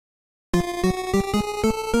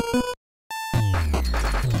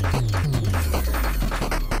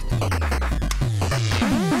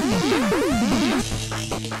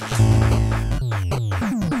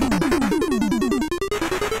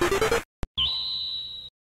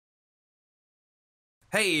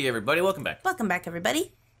Hey everybody, welcome back. Welcome back,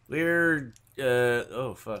 everybody. We're,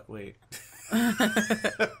 oh fuck, wait.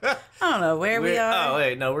 I don't know where we are. Oh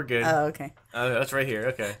wait, no, we're good. Oh, okay. That's right here,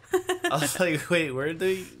 okay. I was like, wait, where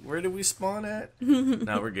did we spawn at?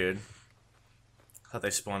 No, we're good. I thought they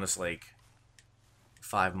spawned us like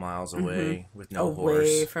 5 miles away with no horse.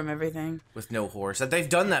 Away from everything. With no horse. They've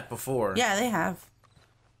done that before. Yeah, they have.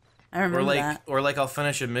 I remember that. Or like I'll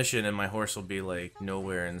finish a mission and my horse will be like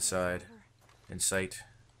nowhere in sight.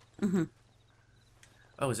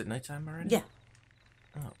 Oh, is it nighttime already? Yeah.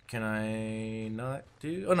 Oh, can I not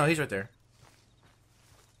do? Oh no, he's right there.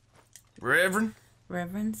 Reverend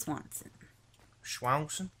Swanson.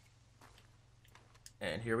 Swanson.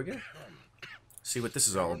 And here we go. See what this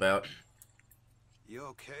is all about. You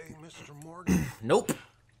okay, Mr. Morgan? Nope.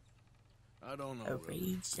 I don't know.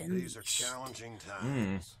 These are challenging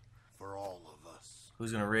times for all of us.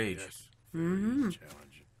 Who's gonna rage? Yes. Mm-hmm.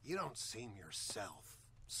 You don't seem yourself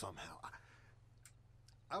somehow.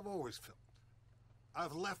 I've always felt.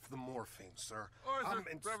 I've left the morphine, sir. Arthur,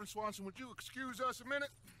 Reverend Swanson, would you excuse us a minute?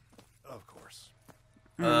 Of course.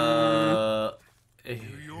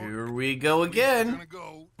 Here we go again. We're gonna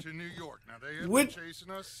go to New York. Now they have been chasing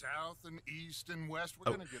us south and east and west.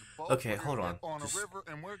 We're gonna get a boat. Okay, hold on. On a river,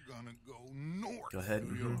 and we're gonna go north. Go ahead.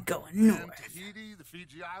 Going north. And Tahiti, the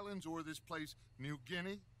Fiji Islands, or this place, New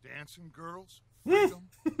Guinea, dancing girls, freedom.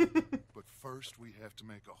 But first, we have to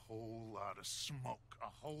make a whole lot of smoke, a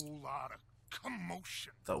whole lot of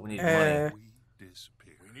commotion. Thought we needed money. We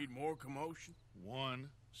disappear. We need more commotion. 1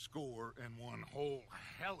 score and 1 whole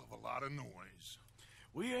hell of a lot of noise.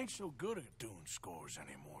 We ain't so good at doing scores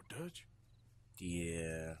anymore, Dutch.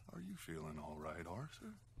 Yeah. Are you feeling all right,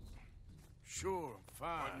 Arthur? Sure, I'm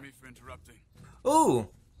fine. Pardon me for interrupting. Ooh.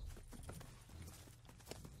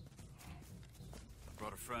 I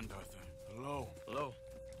brought a friend, Arthur. Hello. Hello.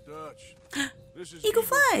 Dutch. This is Eagle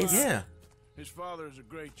Flies. Yeah. His father is a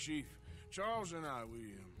great chief. Charles and I,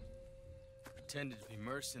 we pretended to be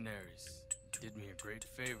mercenaries. Did me a great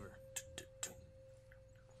favor.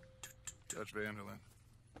 Dutch Vanderlyn.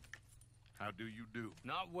 How do you do?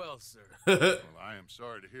 Not well, sir. Well, I am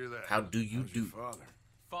sorry to hear that. How do you How's do? Your father?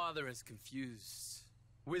 Father has confused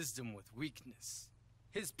wisdom with weakness.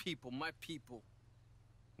 His people, my people.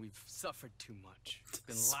 We've suffered too much.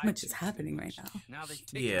 Been So lied much to is too happening right much. now. Now they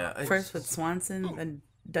take Yeah. First with Swanson, then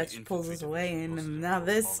Dutch pulls us away, and now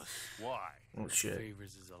this. Why? Oh shit.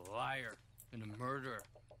 Favours is a liar and a murderer.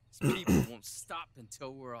 His people won't stop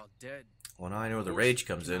until we're all dead. Well, now I know where the rage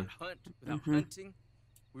comes in. Hunt. Without hunting,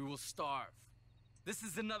 we will starve. This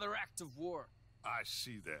is another act of war. I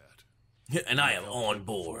see that. And I am on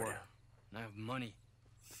board. And I have money.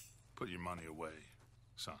 Put your money away,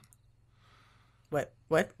 son. What?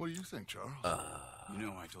 What do you think, Charles? You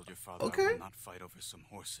know, I told your father okay. I will not fight over some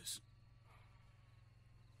horses.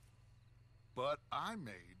 But I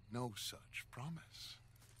made no such promise.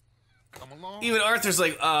 Come along. Even Arthur's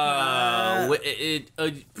like, what?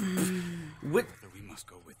 Arthur, we must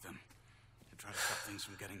go with them to try to stop things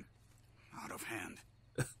from getting out of hand.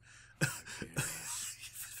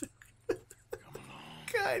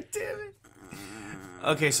 God damn it.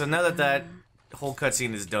 Okay, so now that whole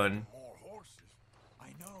cutscene is done. More horses. I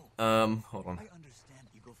know. Hold on. I understand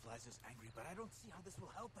Eagle Flies is angry, but I don't see how this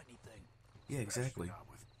will help anything. Yeah, exactly. Not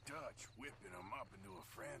with Dutch whipping them up into a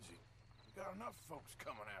frenzy. We got enough folks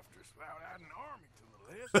coming after us without adding an army to the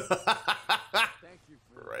list. Thank you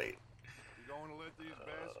for Right. You going to let these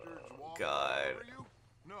bastards walk God. over you?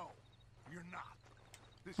 No, you're not.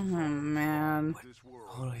 This Oh is man. this world.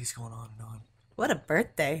 Hold on, he's going on and on. What a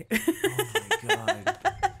birthday. Oh my god.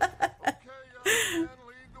 Okay, young man,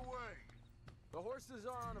 lead the way. The horses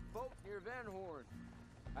are on a boat near Van Horn.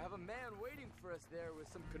 I have a man waiting for us there with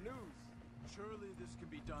some canoes. Surely this can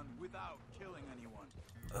be done without killing anyone.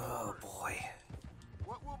 Oh boy.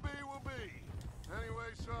 What will be, will be.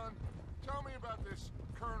 Anyway, son, tell me about this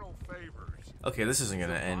Colonel Favours. Okay, this isn't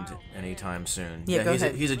gonna end anytime soon. Yeah, go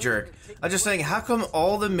ahead. He's a jerk. I'm just saying, how come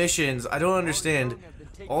all the missions, I don't understand,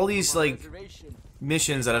 all these, like,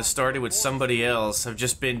 missions that have started with somebody else have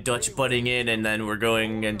just been Dutch butting in and then we're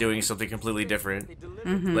going and doing something completely different.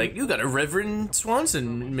 Like, you got a Reverend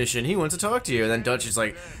Swanson mission, he wants to talk to you, and then Dutch is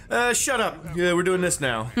like, shut up, yeah, we're doing this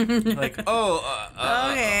now. Like,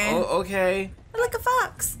 Okay. Okay. Like a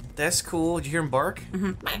fox. That's cool. Did you hear him bark?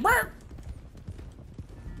 Bark.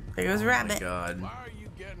 There goes a Oh my rabbit. god. Why are you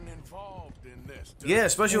getting involved in this? Yeah,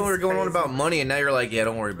 especially when we were going on about money, and now you're like, yeah,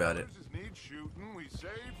 don't worry about it. Fellers as need shooting, we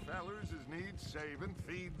save fellers as need saving,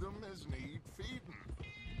 feed them as need feeding.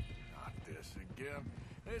 Not this again.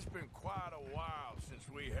 It's been quite a while since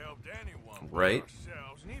we helped anyone but Right.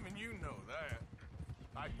 ourselves, and even you know that.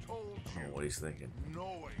 I told I don't you. know what he's thinking.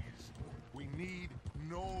 Noise. We need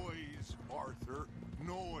noise, Arthur.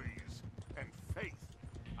 Noise and faith.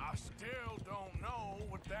 I still don't know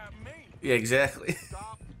what that means. Yeah, exactly.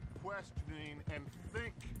 Stop questioning and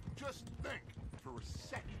think. Just think for a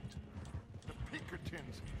second. The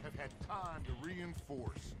Pinkertons have had time to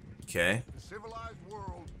reinforce. Okay, The civilized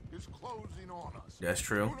world is closing on us. that's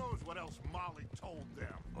true. Who knows what else Molly told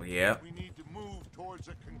them? Well, yeah. We need to move towards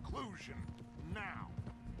a conclusion now.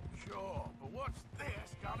 Sure, but what's this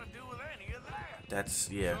got to do with any of that? That's,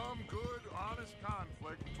 yeah. Some good, honest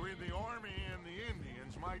conflict between the army and the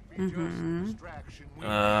Indians might be just the distraction we need.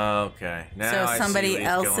 Okay. Now So I see somebody what he's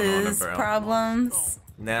going on else's about. problems.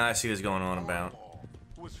 Now I see what's going on about. Cornwall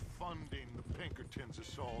was funding the Pinkertons'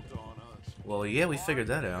 assault on us. Well, yeah, we figured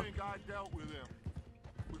that I out. think I dealt with him.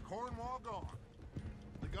 With Cornwall gone,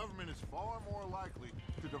 the government is far more likely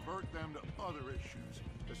to divert them to other issues,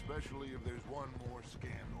 especially if there's one more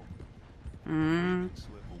scandal. We can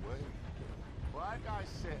slip away. Like I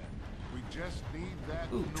said, we just need that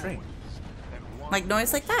Ooh, noise. train. And one Like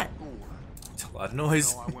noise like that. score. It's a lot of noise.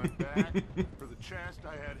 So I went back for the chest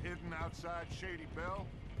I had hidden outside Shady Bell,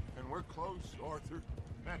 and we're close, Arthur.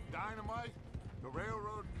 That dynamite, the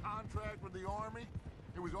railroad contract with the army,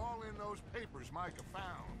 it was all in those papers Micah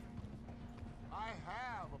found. I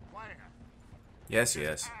have a plan. Yes, You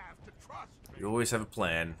yes. just have to trust me. You always have a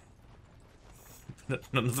plan.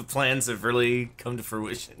 None of the plans have really come to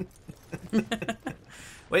fruition.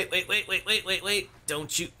 Wait.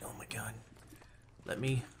 Don't you. Oh my god. Let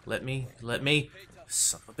me.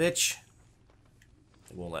 Son of a bitch.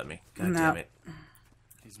 It won't let me. God No. damn it.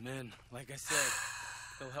 These men, like I said,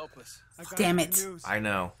 they'll help us. I got Damn good it. news. I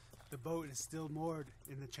know. The boat is still moored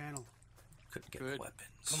in the channel. Couldn't get Good. weapons.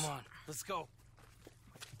 Come on, let's go.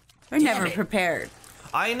 We're never prepared.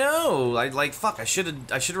 I know. Fuck. I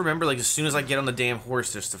should remember like as soon as I get on the damn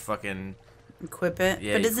horse just to fucking. Equip it.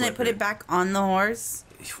 Yeah, But doesn't it equip put it. it back on the horse?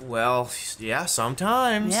 Well, yeah,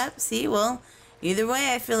 sometimes. Yep, see, well, either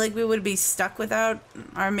way, I feel like we would be stuck without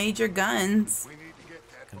our major guns. We need to get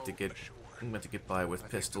that I'm to boat get. ashore. I'm about to get by with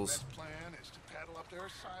pistols. The best plan is to paddle up there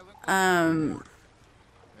silently.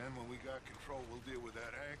 And when we got control, we'll deal with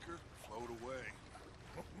that anchor, float away.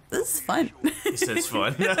 This is fun. He said it's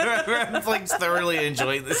fun. I'm like thoroughly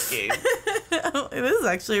enjoying this game. It is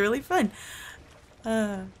actually really fun.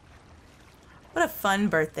 What a fun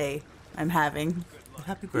birthday I'm having.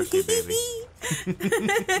 Happy birthday, baby.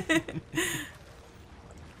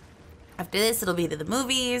 After this, it'll be to the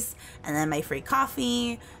movies, and then my free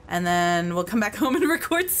coffee, and then we'll come back home and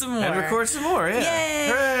record some more. And record some more, yeah. Yay!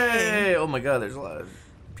 Hooray! Oh my god, there's a lot of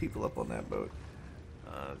people up on that boat.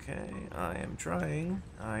 Okay, I am trying.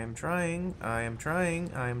 Right? I am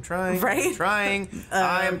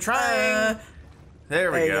trying.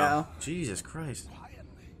 There we There you go. go. Jesus Christ.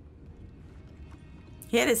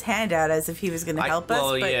 He had his hand out as if he was going to help us.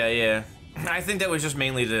 Well, but yeah. I think that was just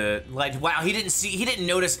mainly the wow. He didn't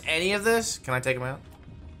notice any of this. Can I take him out?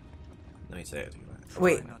 Let me say it.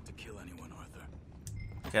 Wait. Try not to kill anyone, Arthur.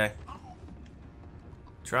 Okay.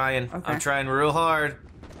 Trying. Okay. I'm trying real hard.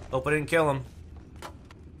 Hope I didn't kill him.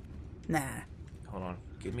 Nah. Hold on.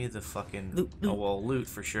 Give me the fucking... Loot. Oh, well, loot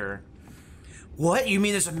for sure. What? You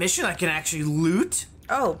mean there's a mission I can actually loot?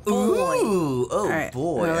 Oh, boy. Ooh. Oh, Alright,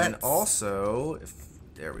 boy. well, And let's- also...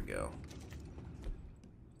 There we go.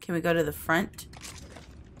 Can we go to the front?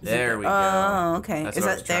 There we go. Oh, okay. That's Is what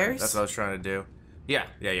I that was trying- theirs? That's what I was trying to do. Yeah.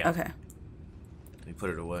 Okay. Let me put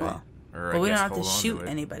it away. Cool. Or I Well, we don't guess have to hold on shoot it.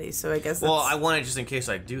 anybody, so I guess that's... Well, I want it just in case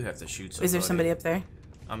I do have to shoot somebody. Is there somebody up there?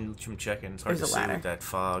 I'm checking. It's hard There's to a see ladder. with that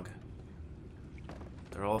fog.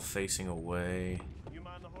 They're all facing away. You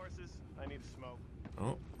mind the horses? I need to smoke.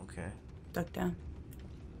 Oh, okay. Duck down.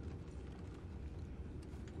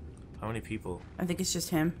 How many people? I think it's just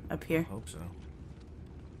him up here. Hope so.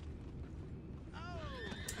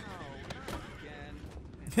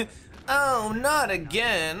 Oh, not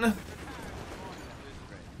again!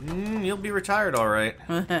 You'll be retired, all right.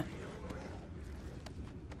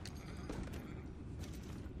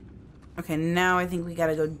 Okay, now I think we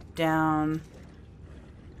gotta go down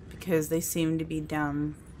because they seem to be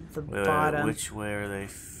down the bottom. Which way are they?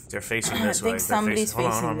 They're facing I this way. think They're somebody's hold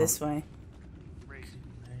on, facing hold on. this way.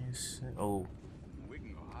 Oh. We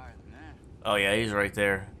can go higher than that. Oh yeah, he's right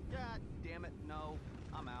there. God damn it, no.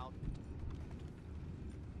 I'm out.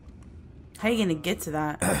 How are you gonna get to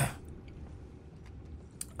that?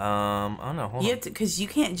 I don't know. Hold You on. have to, because you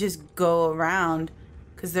can't just go around,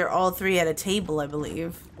 because they're all three at a table, I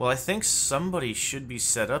believe. Well, I think somebody should be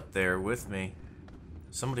set up there with me.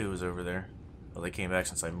 Somebody was over there. Well, they came back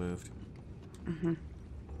since I moved. Mm-hmm.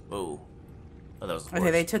 Whoa. Oh, that was the horse.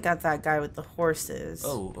 Okay, they took out that guy with the horses.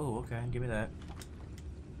 Oh, okay. Give me that.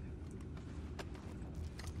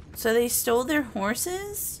 So they stole their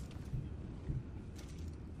horses?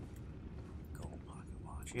 Gold pocket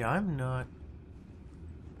watch. Yeah, I'm not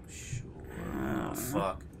sure. Oh,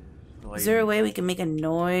 fuck. Is there a way we can make a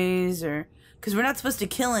noise, or... Because we're not supposed to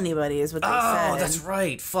kill anybody, is what they said. Oh, that's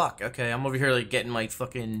right. Fuck. Okay, I'm over here, like, getting my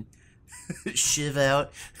fucking shiv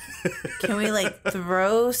out. Can we, like,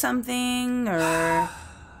 throw something, or...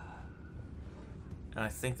 I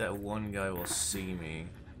think that one guy will see me.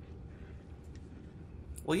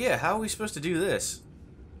 Well, yeah, how are we supposed to do this?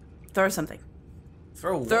 Throw something.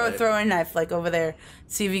 Throw what? Throw a knife, like, over there.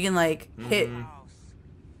 See if you can, like, hit... I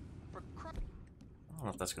don't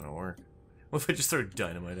know if that's gonna work. What if I just throw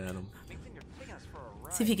dynamite at him?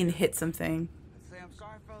 See if you can hit something. Say I'm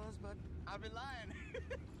sorry, fellas, but I've been lying.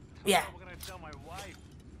 Yeah. What can I tell my wife?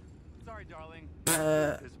 Sorry, darling.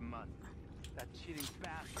 This month. That cheating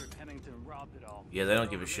bastard Pennington robbed it all. Yeah, they don't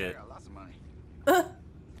give a shit. Lots of money. Okay.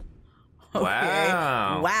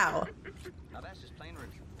 Wow. Wow. Now that's just plain rude.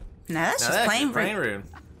 Now that's Now just that's plain just plain rude. rude.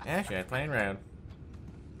 Actually, plain rude.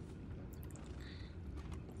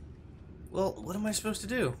 Well, what am I supposed to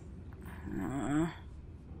do?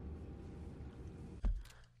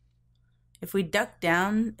 If we duck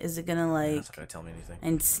down, is it gonna, like... That's not gonna tell me anything.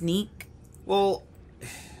 And sneak? Well,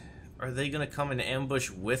 are they gonna come and ambush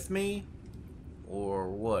with me? Or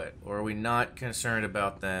what? Or are we not concerned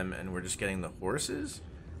about them and we're just getting the horses?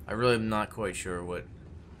 I really am not quite sure what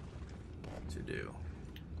to do.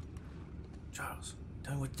 Charles,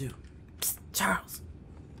 tell me what to do. Psst, Charles.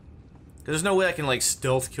 There's no way I can, like,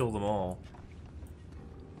 stealth kill them all.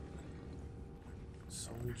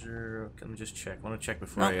 Soldier... Let me just check. I want to check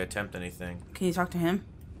before I attempt anything. Can you talk to him?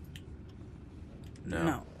 No.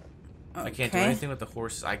 No. Okay. I can't do anything with the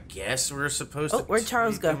horses. I guess we're supposed to... where'd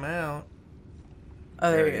Charles go? Come out.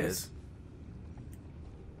 Oh, there he is.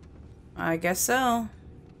 I guess so.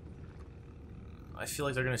 I feel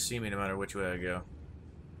like they're going to see me no matter which way I go.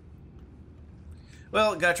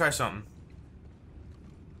 Well, gotta try something.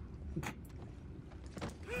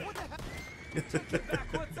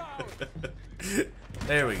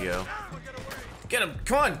 There we go. Get him!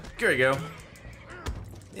 Come on! Here we go.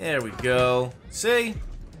 There we go. See?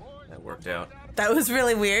 That worked out. That was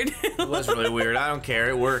really weird. It was really weird. I don't care.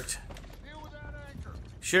 It worked.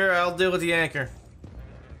 Sure, I'll deal with the anchor.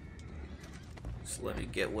 Just let me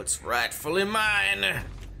get what's rightfully mine.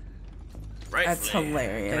 Rightfully. That's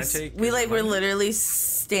hilarious. Can I take We, this like, we're money? literally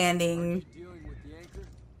standing...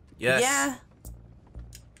 Yes. Yeah.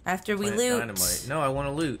 After we Plant loot. dynamite. No, I want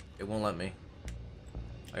to loot. It won't let me.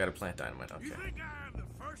 I gotta plant dynamite. Okay. You think I have the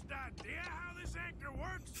first idea how this anchor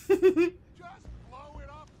works? Just blow it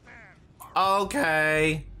up then.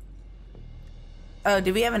 Okay. Oh,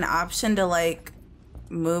 do we have an option to, like,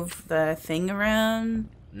 move the thing around?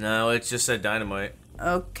 No, it just said dynamite.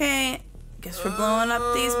 Okay. Guess we're blowing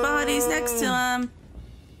up these bodies next to him.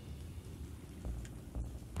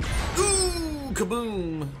 Ooh,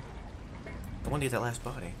 kaboom! I want to get that last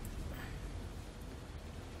body.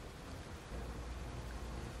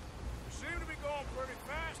 You seem to be going pretty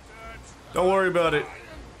fast, Dutch. Don't worry about it.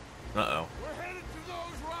 Uh-oh. We're headed to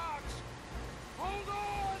those rocks. Hold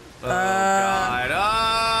on. Oh, God.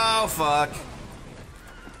 Oh, fuck.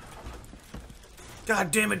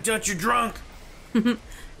 God damn it, Dutch, you're drunk. What is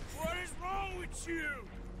wrong with you?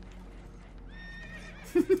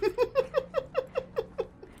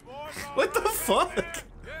 What the fuck?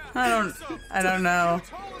 I don't know.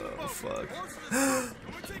 Oh, fuck.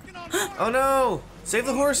 Oh, no. Save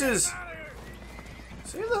the horses.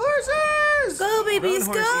 Save the horses. Go, babies,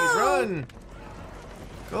 run, go. Horsies, run.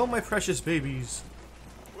 Go, my precious babies.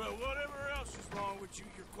 Well, whatever else is wrong with you,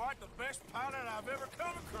 you're quite the best pilot I've ever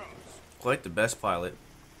come across. Quite the best pilot.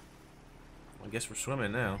 I guess we're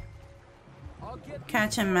swimming now.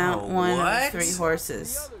 Catch and mount one what? of 3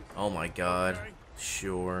 horses. Oh my god.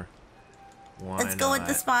 Sure. Why Let's go with not?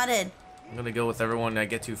 the spotted. I'm gonna go with everyone I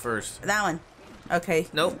get to first. That one. Okay.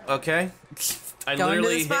 Nope. Okay. I Going to the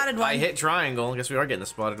literally spotted one. I hit triangle. I guess we are getting the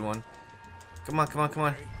spotted one. Come on, come on, come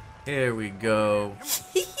on. Here we go.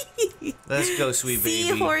 Let's go, sweet baby.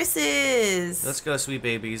 Seahorses. Let's go, sweet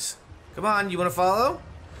babies. Come on, you wanna follow?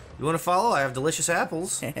 You wanna follow? I have delicious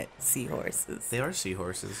apples. Seahorses. They are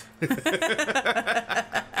seahorses.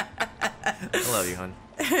 I love you, hon.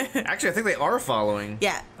 Actually, I think they are following.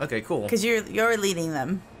 Yeah. Okay, cool. Because you're leading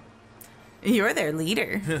them. You're their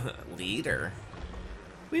leader. Leader?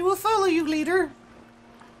 We will follow you, leader.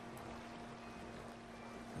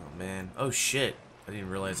 Oh, man. Oh, shit. I didn't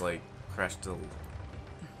realize, like, crashed the...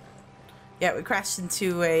 Yeah, we crashed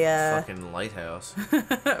into a, fucking lighthouse.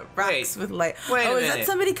 rocks with light. Wait a is minute. that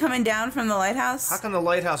somebody coming down from the lighthouse? How come the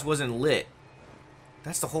lighthouse wasn't lit?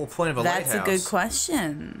 That's the whole point of a lighthouse. That's a good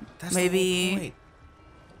question. That's maybe... the whole point.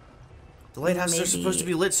 The lighthouse is supposed to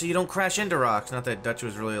be lit so you don't crash into rocks. Not that Dutch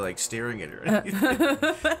was really, like, steering it or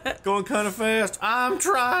anything. Going kind of fast. I'm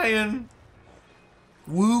trying.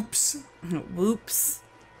 Whoops. Whoops.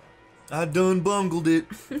 I done bungled it.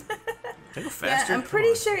 Can I go faster? Yeah, I'm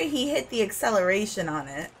pretty sure he hit the acceleration on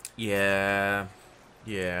it. Yeah.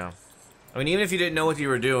 Yeah. I mean, even if you didn't know what you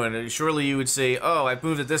were doing, surely you would say, oh, I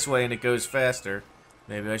moved it this way and it goes faster.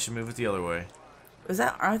 Maybe I should move it the other way. Was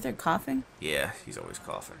that Arthur coughing? Yeah, he's always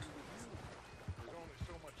coughing. There's only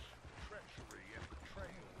so much treachery and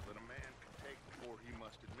betrayal that a man can take before he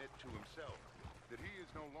must admit to himself that he is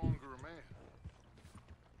no longer a man.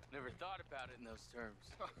 Never thought about it in those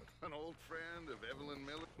terms. An old friend of Evelyn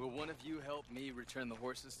Miller. Will one of you help me return the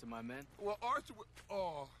horses to my men? Well, Arthur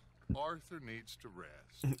needs to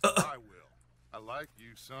rest. I will. I like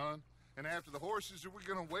you, son. And after the horses, are we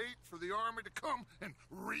gonna wait for the army to come and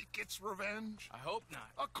wreak its revenge? I hope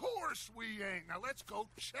not. Of course we ain't. Now let's go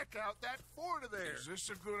check out that fort of theirs. Is this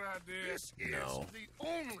a good idea? This is the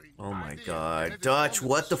only Oh my idea. god. Dutch,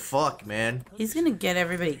 what the fuck, man? He's gonna get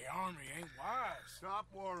everybody. The army ain't wise. Stop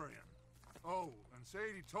worrying. Oh, and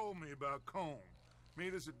Sadie told me about Combe.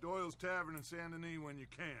 Meet us at Doyle's Tavern in Saint Denis when you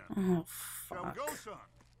can. Oh, Shall we fuck. go, son?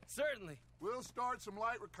 Certainly. We'll start some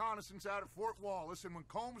light reconnaissance out at Fort Wallace, and when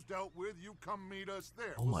Combs dealt with, you come meet us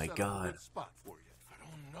there. Oh We'll my set up a God. good spot for you. I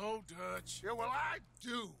don't know, Dutch. Yeah, well, I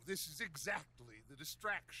do. This is exactly the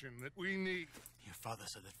distraction that we need. Your father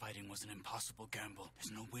said that fighting was an impossible gamble.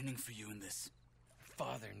 There's no winning for you in this.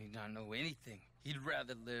 Father need not know anything. He'd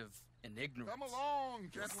rather live in ignorance. Come along, Your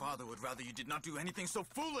gentlemen. father would rather you did not do anything so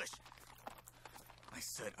foolish. I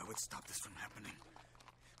said I would stop this from happening.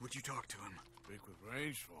 Would you talk to him? Speak with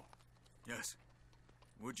Rangeful. Yes.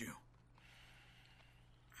 Would you?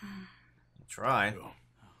 Try.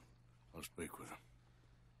 I'll speak with him.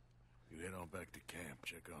 You head on back to camp,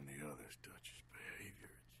 check on the others. Dutch's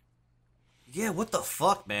behavior. Yeah, what the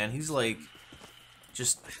fuck, man? He's like,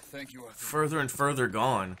 just Thank you, Arthur. further and further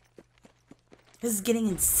gone. This is getting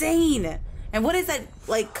insane. And what is that,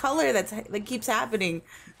 like, color that keeps happening?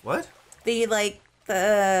 What? The, like,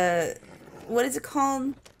 the... What is it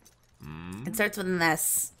called? It starts with an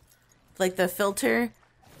S. Like the filter.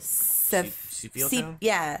 Sepia tone?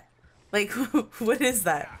 Yeah. Like, what is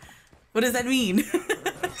that? What does that mean?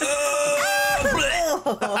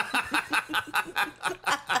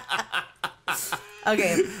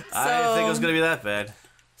 Okay, so... I didn't think it was gonna be that bad.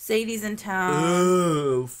 Sadie's in town.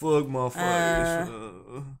 Oh, fuck my face.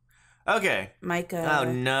 Okay. Micah.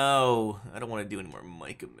 Oh, no. I don't want to do any more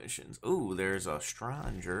Micah missions. Ooh, there's a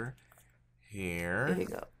stranger here. There you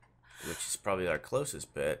go. Which is probably our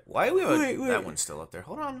closest bit. Why do we have that one still up there?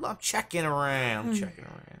 Hold on, I'm checking around. Checking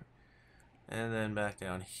around. And then back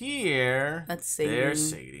down here. That's Sadie. There's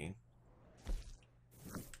Sadie.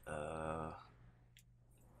 Let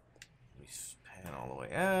me pan all the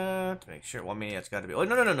way out to make sure. Well, I mean, yeah, it's got to be. Oh,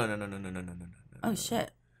 no. Oh, shit.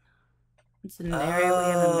 It's an area we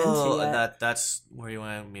haven't been to yet. And that's where you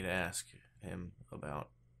wanted me to ask him about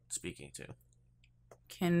speaking to.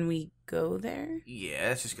 Can we go there?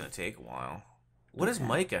 Yeah, it's just gonna take a while. What does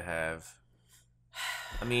Micah have?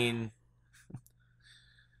 I mean,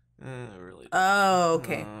 really. Oh,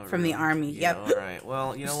 okay. From the army. Yeah, Yep. all right.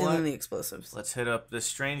 Well, you know Stealing what? the explosives. Let's hit up this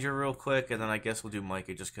stranger real quick, and then I guess we'll do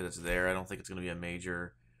Micah just because it's there. I don't think it's gonna be a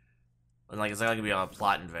major, like it's not gonna be a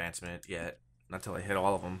plot advancement yet. Not until I hit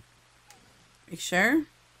all of them. You sure?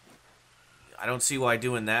 I don't see why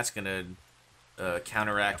doing that's gonna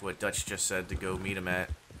counteract what Dutch just said to go meet him at.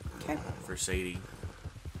 Okay. For Sadie.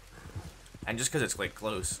 And just because it's like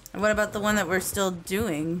close. And what about the one that we're still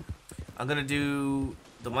doing? I'm gonna do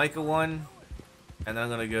the Micah one, and then I'm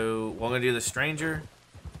gonna go. Well, I'm gonna do the stranger,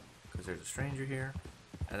 because there's a stranger here,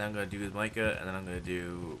 and then I'm gonna do Micah, and then I'm gonna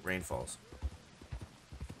do Rainfalls.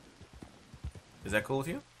 Is that cool with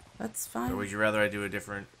you? That's fine. Or would you rather I do a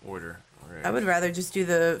different order? I would rather just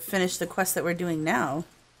do finish the quest that we're doing now.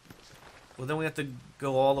 Well, then we have to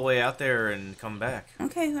go all the way out there and come back.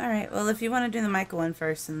 Okay, alright. Well, if you want to do the Micah one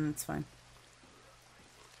first, then that's fine.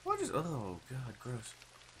 Well, oh, God, gross.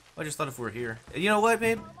 I just thought if we're here. You know what,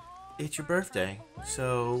 babe? It's your birthday,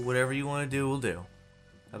 so whatever you want to do, we'll do.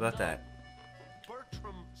 How about that?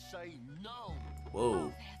 Bertram say no.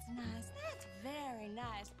 Whoa. That's nice. That's very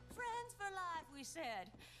nice. Friends for life, we said.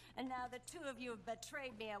 and now the two of you have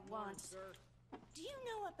betrayed me at once. Do you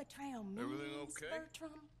know what betrayal means,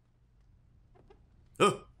 Bertram?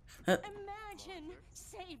 Imagine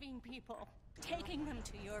saving people, taking them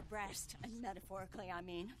to your breast, and metaphorically, I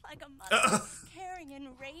mean, like a mother, caring and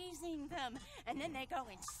raising them, and then they go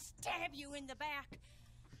and stab you in the back.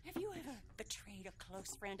 Have you ever betrayed a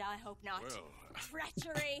close friend? I hope not.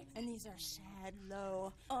 Treachery. And these are sad,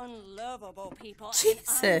 low, unlovable people.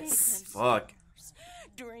 Jesus. Fuck.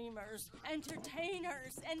 Dreamers,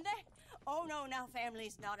 entertainers, and they... Oh, no, now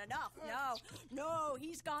family's not enough. No,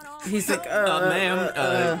 he's gone on. He's like, ma'am,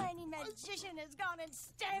 tiny magician has gone and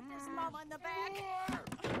stabbed his mama in the back.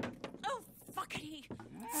 Oh, fuckity.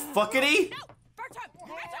 Fuckity? No, Bertram!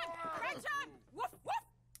 Woof, woof!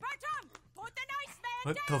 Bertram, put the nice man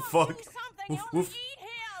What down. the fuck? Do something, Woof, you'll woof. eat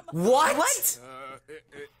him. What?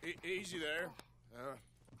 Easy there.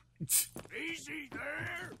 Easy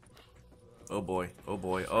there. Oh boy. Oh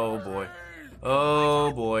boy. Oh boy.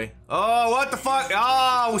 Oh boy. Oh, what the fuck?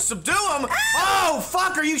 Oh, subdue him! Oh,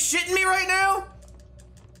 fuck, are you shitting me right now?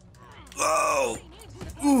 Oh.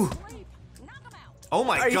 Ooh. Oh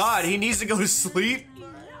my god, he needs to go to sleep?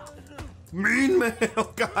 Mean man.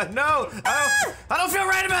 Oh god, no. I don't feel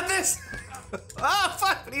right about this. Oh,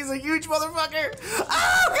 fuck, but he's a huge motherfucker.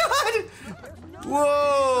 Oh, god.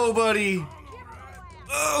 Whoa, buddy.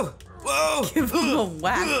 Oh. Whoa! Give him a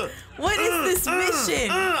whack. What is this mission?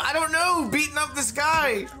 I don't know. Beating up this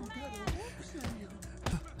guy.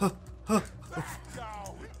 Ooh,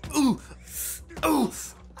 ooh, ooh!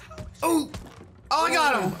 Oh, I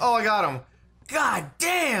got him! Oh, I got him! God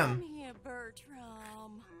damn! Come here,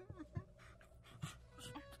 Bertram.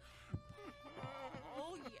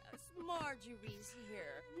 Oh yes, Marjorie's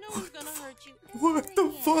here. No one's gonna hurt you. What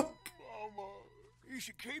the fuck? Mama, you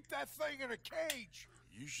should keep that thing in a cage.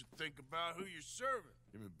 You should think about who you're serving.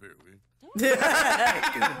 Give me a beer, will you?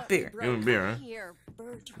 Beer. Give me a beer, huh? Here,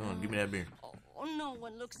 Bertram. Come on, give me that beer. Oh, no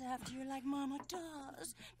one looks after you like Mama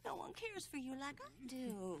does. No one cares for you like I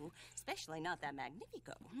do. Especially not that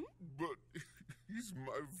Magnifico. But he's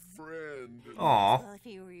my friend. Aw. Well, if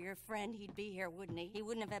he were your friend, he'd be here, wouldn't he? He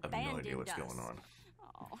wouldn't have I have abandoned no idea what's us. going on.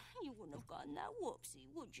 Oh, you wouldn't have gotten that whoopsie,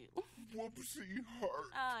 would you? Whoopsie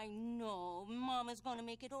heart. I know. Mama's gonna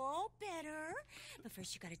make it all better. But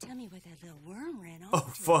first, you gotta tell me where that little worm ran off.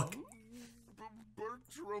 Oh, fuck.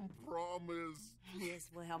 Bertram promised. Yes,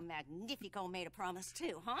 well, Magnifico made a promise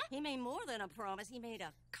too, huh? He made more than a promise. He made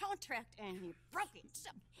a contract and he broke it.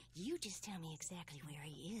 So you just tell me exactly where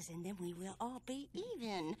he is, and then we will all be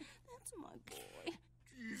even. That's my boy.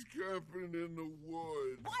 He's camping in the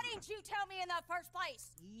woods. Why didn't you tell me in the first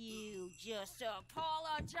place? You just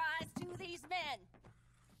apologize to these men.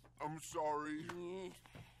 I'm sorry.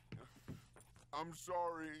 I'm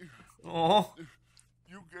sorry. Oh.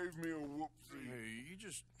 You gave me a whoopsie. Hey, you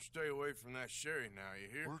just stay away from that sherry now, you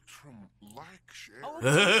hear? Bertram likes sherry.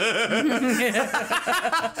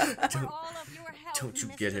 Don't you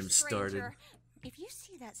get him started. If you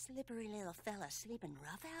see that slippery little fella sleeping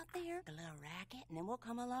rough out there, a little racket, and then we'll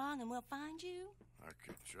come along and we'll find you. I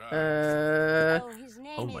could try. Oh, his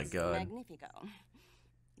name Oh my is God. Magnifico.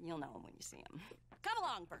 You'll know him when you see him. Come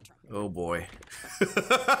along, Bertram. Oh boy.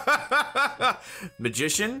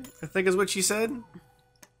 Magician, I think is what she said.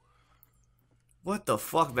 What the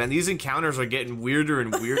fuck, man? These encounters are getting weirder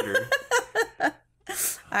and weirder.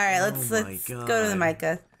 Alright, let's my go to the God.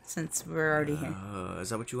 Micah, since we're already here. Is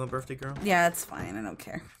that what you want, birthday girl? Yeah, it's fine. I don't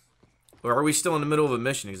care. Or are we still in the middle of a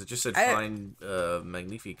mission? Because it just said find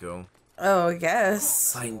Magnifico. Oh, I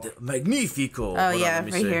guess. Find Magnifico. Oh, Hold on, yeah, let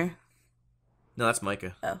me right see. here. No, that's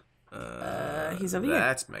Micah. Oh. He's over here.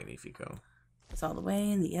 That's Magnifico. It's all the way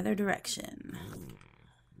in the other direction.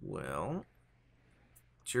 Well,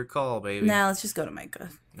 it's your call, baby. Now let's just go to Micah.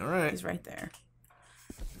 All right. He's right there.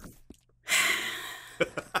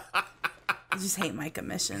 I just hate Micah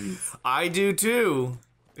missions. I do too.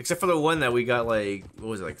 Except for the one that we got, like, what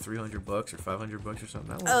was it, like $300 or $500 or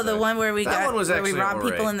something? That one Oh, was the act- one where we that got one was where we actually robbed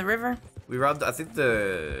people alright. in the river. We robbed, I think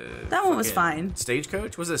the... That one was fucking fine.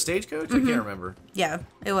 Stagecoach? Was it a stagecoach? I can't remember. Yeah,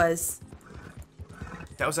 it was.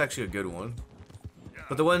 That was actually a good one.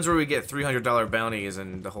 But the ones where we get $300 bounties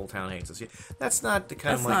and the whole town hates us, yeah, that's not the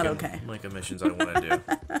kind That's of not Micah, okay. Micah missions I want to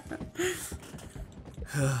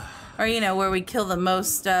do. Or, you know, where we kill the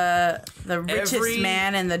most, the richest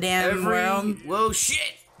man in the damn world. Whoa, shit!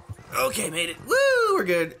 Okay, made it. Woo, we're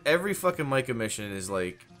good. Every fucking Micah mission is,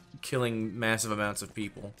 like, killing massive amounts of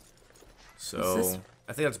people. So, Is this-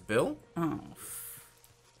 I think that's Bill? Oh.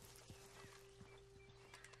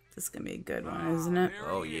 This is gonna be a good one, isn't it?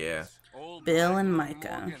 Oh, yeah. Bill and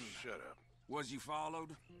Micah. Shut up. Was you followed?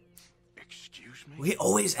 Excuse me? We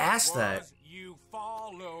always ask that. you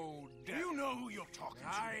followed. You know who you're talking to.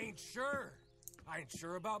 I ain't sure. I ain't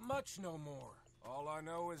sure about much no more. All I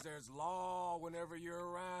know is there's law whenever you're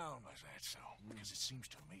around. Is that so? Because it seems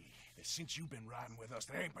to me that since you've been riding with us,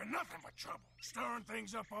 there ain't been nothing but trouble. Stirring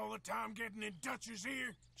things up all the time, getting in Dutch's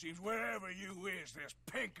ear. Seems wherever you is, there's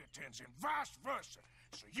Pinkertons and vice versa.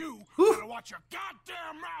 So you better watch your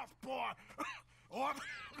goddamn mouth, boy. Or...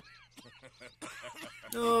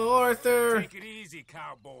 Oh, Arthur. Take it easy,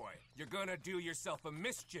 cowboy. You're gonna do yourself a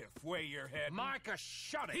mischief way you're heading. Micah,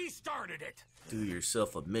 shut it. He started it. Do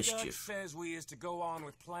yourself a Dutch mischief. says we is to go on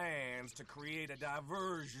with plans to create a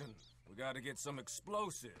diversion. We gotta get some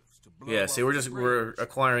explosives to blow Yeah, see, up we're the bridge.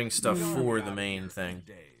 acquiring stuff We for got the main here thing. for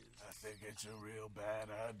days. I think it's a real bad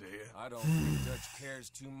idea. I don't think Dutch cares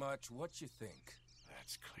too much. What you think?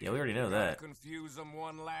 That's clear. Yeah, we already know that. Confuse him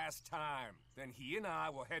one last time. Then he and I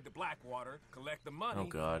will head to Blackwater, collect the money, Oh,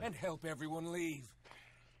 God. and help everyone leave.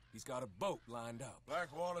 He's got a boat lined up.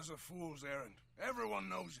 Blackwater's a fool's errand. Everyone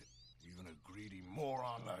knows it. Even a greedy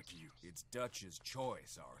moron like you. It's Dutch's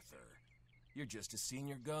choice, Arthur. You're just a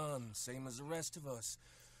senior gun, same as the rest of us.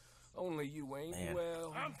 Only you ain't, Man.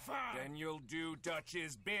 well... I'm fine. Then you'll do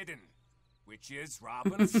Dutch's bidding. Which is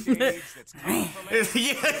robbing shades that's come from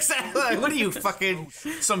Yeah, exactly. What are you, fucking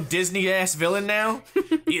some Disney-ass villain now?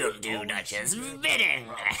 You'll do Dutch's bidding.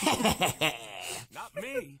 Not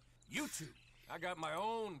me. You two. I got my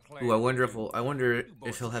own plan. Ooh, I wonder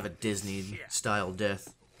if he'll have a Disney-style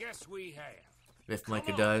death. Guess we have. If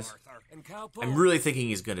Micah dies. And Cowpoke, I'm really thinking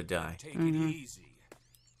he's gonna die. take it easy.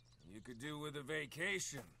 You could do with a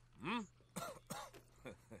vacation.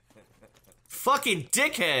 Fucking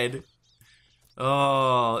dickhead!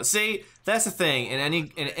 Oh, see, that's the thing. In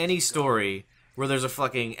any story where there's a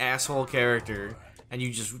fucking asshole character and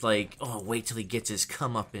you just like, oh, wait till he gets his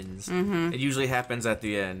comeuppance. It usually happens at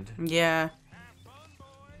the end. Yeah.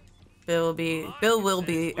 Bill will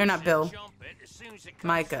be, or not Bill.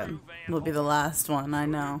 Micah will be the last one, I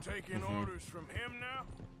know. Taking orders from him now?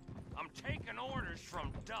 I'm taking orders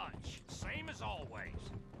from Dutch, same as always.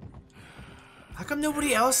 How come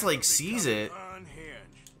nobody else like sees it?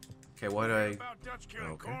 Unhinged. Okay, why do I? About Dutch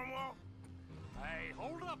killing Okay. Cornwall? Hey,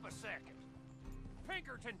 hold up a second.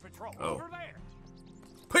 Pinkerton Patrol, Oh. over there.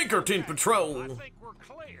 Pinkerton I Patrol. think we're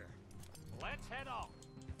clear. Let's head on.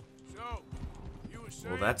 So, you were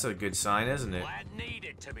saying Well, that's a good sign, isn't it? That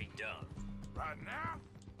needed to be done. right now?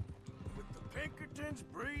 With the Pinkertons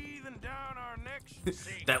breathing down our necks?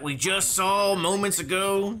 See, That we just saw moments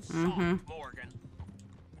ago. soft, Morgan.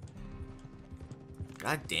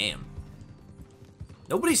 God damn.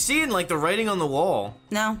 Nobody's seeing like the writing on the wall.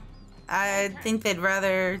 No. I think they'd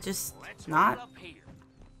rather just Let's not. hold up here.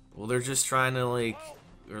 Well, they're just trying to like,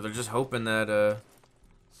 or they're just hoping that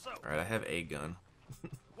So, All right, I have a gun.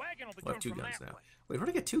 wagon will be Well, I coming have two from guns that now. way. Wait, where'd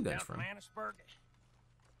I get two guns Down from? Annisburg.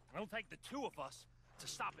 It'll take the two of us to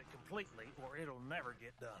stop it completely, or it'll never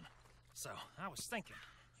get done. So, I was thinking,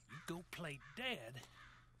 you go play dead,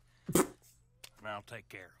 and I'll take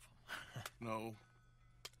care of him. No.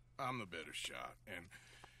 I'm the better shot, and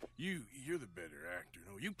you're the better actor.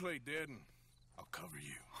 No, you play dead, and I'll cover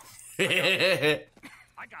you.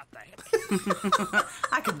 I got that.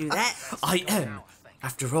 I could do that. I am,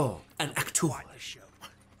 after all, an actor. Quite the show.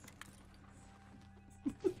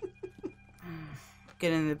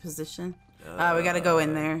 Get into position. We gotta go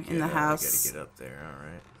in there, in the house. We gotta get up there,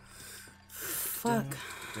 alright. Fuck.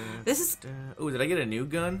 This is... Oh, did I get a new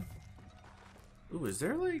gun? Ooh, is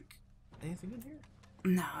there, like, anything in here?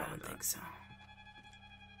 No, I don't think so.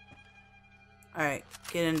 Alright,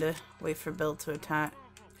 get into... Wait for Bill to attack.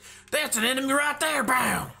 That's an enemy right there,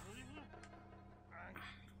 bow!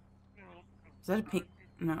 Is that a pink...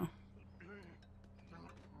 No.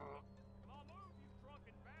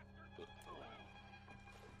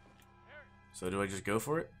 So do I just go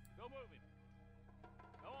for it? Go moving.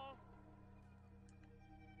 Go on.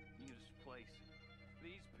 This place.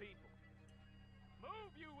 These people.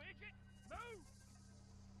 Move, you idiot! Move!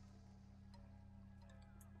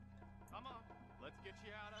 Come on. Let's get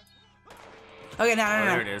you out of... Okay, no, Oh, no,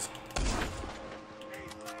 no. there it is.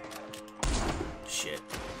 Shit.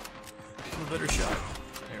 I'm a better shot.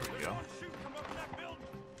 There we go. Shoot, come up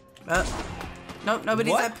that building. Nope,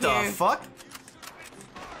 nobody's What up the here. fuck? That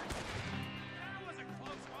was a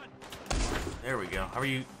close one. There we go. How are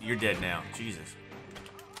you? You're dead now. Jesus.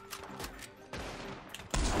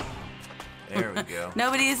 There we go.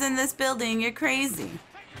 Nobody's in this building. You're crazy.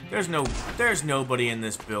 There's nobody in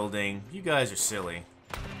this building. You guys are silly.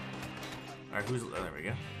 Alright, who's... Oh, there we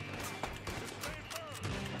go.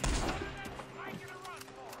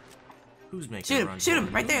 Who's making Shoot a him, run? shoot for him,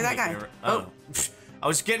 it? right there, Who's that making guy. a run- Oh. I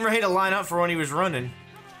was getting ready to line up for when he was running.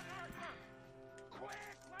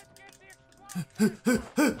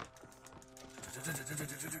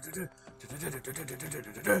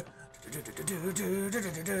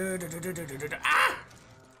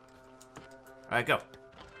 Alright, go.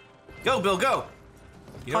 Go, Bill, go!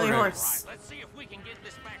 Call your horse. Right, let's see if we can get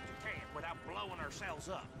this back to camp without blowing ourselves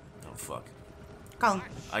up. Oh, fuck. Call him.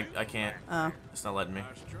 I can't. Oh. It's not letting me.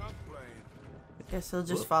 I guess he'll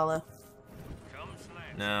just follow.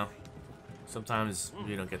 No. Sometimes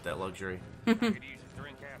you don't get that luxury. I could use a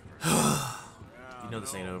drink after. You know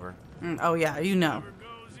this ain't over. Oh, yeah, you know.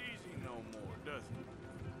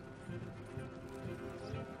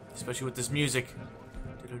 Especially with this music.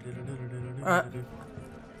 Uh.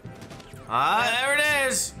 Ah, there it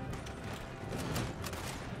is!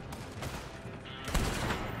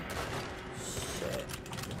 Shit.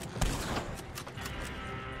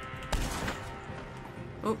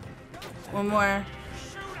 Oh, one more.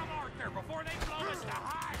 Shoot them, Arthur, before they blow us to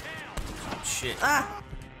high hell. Shit. Ah!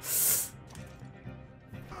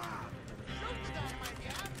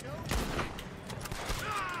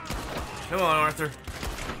 Come on, Arthur.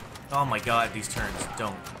 Oh my god, these turns.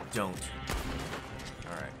 Don't.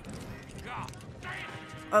 Alright.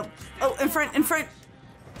 Oh, in front.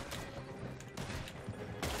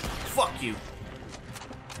 Fuck you.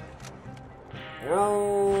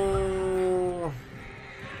 Oh.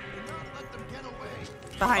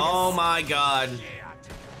 Behind us. Oh my god.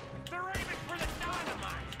 They're aiming for the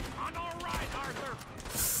dynamite. On our right, Arthur.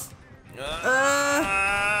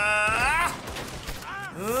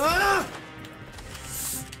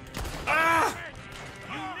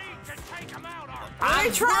 I'm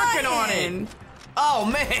working on trying. it. Oh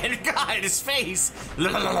man, God, his face.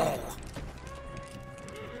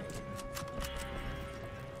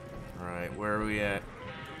 Alright, where are we at?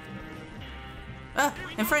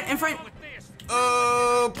 In front.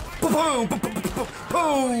 Boom, boom,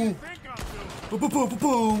 boom,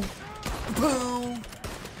 boom, boom.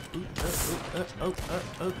 Oh.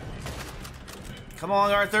 Come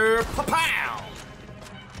on, Arthur. Pow!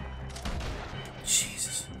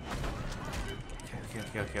 Jesus.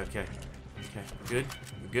 Okay. Good?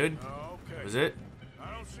 You good? Okay. Was it?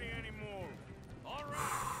 I don't see any more. All right.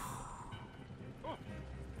 Oh,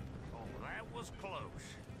 that was close.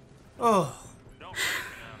 Oh. Don't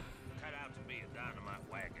cut out to be a dynamite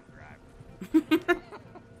wagon driver.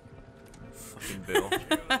 Fucking Bill. A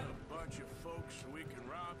bunch of folks so we can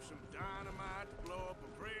rob some dynamite, blow up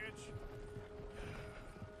a bridge.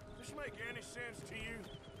 Does this make any sense to you?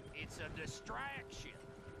 It's a distraction.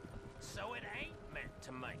 So it ain't meant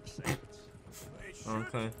to make sense. It should.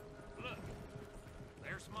 Okay. Look,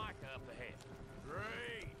 there's Micah up ahead.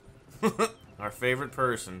 Great. Our favorite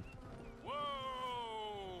person.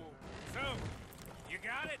 Whoa! So, you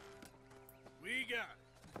got it? We got it.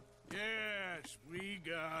 Yes, we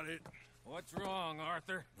got it. What's wrong,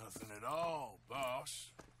 Arthur? Nothing at all,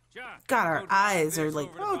 boss. John. God, our go drive eyes this are like-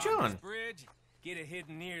 over to Oh, Bobby's John. Bridge. Get it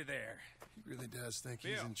hidden near there. He really does think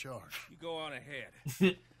Bill, he's in charge. You go on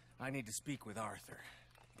ahead. I need to speak with Arthur.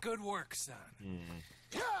 Good work, son.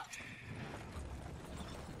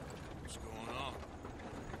 What's going on?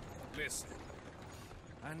 Listen,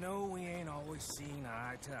 I know we ain't always seen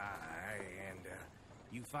eye to eye, and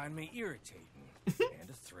you find me irritating and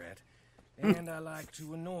a threat, and I like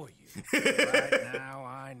to annoy you. Right now,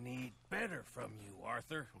 I need better from you,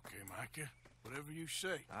 Arthur. Okay, Micah. Whatever you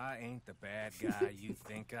say. I ain't the bad guy you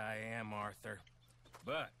think I am, Arthur.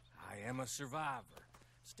 But I am a survivor.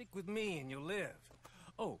 Stick with me and you'll live.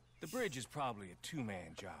 Oh, the bridge is probably a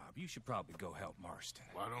two-man job. You should probably go help Marston.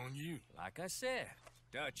 Why don't you? Like I said,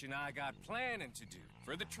 Dutch and I got planning to do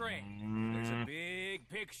for the train. There's a big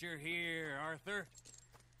picture here, Arthur.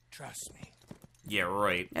 Trust me. Yeah,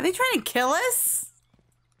 right. Are they trying to kill us?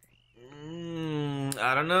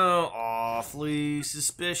 I don't know. Awfully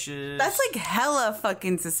suspicious. That's like hella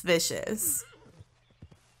fucking suspicious.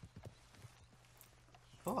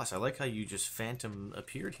 Boss, I like how you just phantom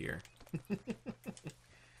appeared here.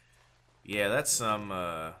 Yeah, that's some,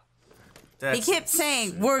 He kept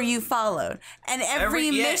saying, "Were you followed?" And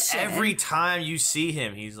every mission, every time you see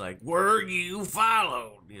him, he's like, "Were you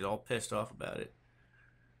followed?" He's all pissed off about it.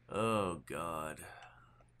 Oh God.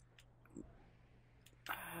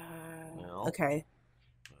 Well, okay.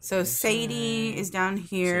 So Sadie is down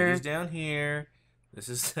here. Sadie's down here. This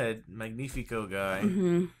is that Magnifico guy.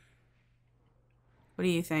 What do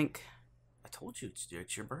you think? I told you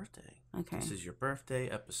it's your birthday. Okay. This is your birthday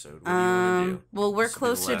episode. What do you want to do? Well, we're This will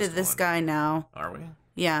be the closer to last this one. guy now. Are we?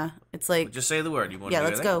 Yeah, it's like Well, just say the word. You want yeah, to do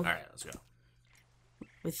let's that? go. All right, let's go.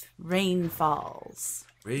 with rain falls.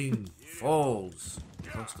 Rain falls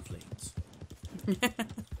across the plains.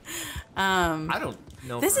 I don't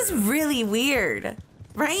know. This is really weird.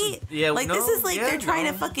 Right? Yeah, like, no, this is like yeah, they're trying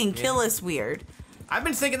to no, fucking kill us weird. I've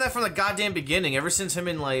been thinking that from the goddamn beginning. Ever since him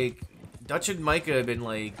and, like, Dutch and Micah have been,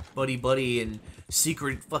 like, buddy-buddy and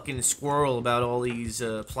secret fucking squirrel about all these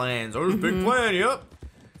plans. Oh, there's a big plan, yep.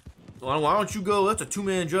 Why don't you go? That's a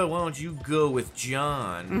two-man job. Why don't you go with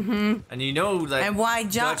John? And you know that And why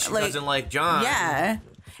John Dutch doesn't like John. Yeah.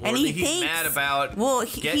 Or And he's thinks, mad about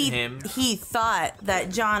getting him. He thought that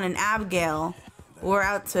John and Abigail were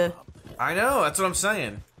out to... I know, that's what I'm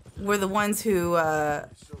saying. Were the ones who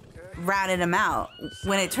ratted him out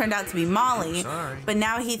when it turned out to be Molly. Sorry. But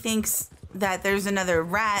now he thinks that there's another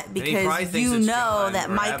rat because you know that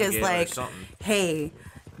or Micah's Abigail like, hey,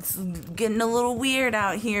 it's getting a little weird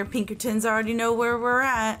out here. Pinkertons already know where we're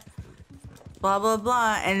at. Blah, blah,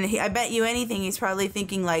 blah. And I bet you anything, he's probably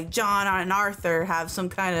thinking like John and Arthur have some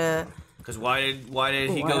kind of... Because why did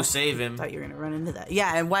he go save him? I thought you were going to run into that.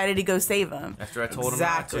 Yeah, and why did he go save him? After I told him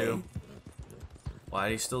not to. Why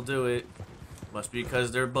did he still do it? Must be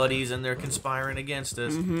because they're buddies and they're conspiring against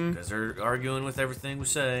us. Because they're arguing with everything we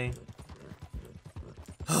say.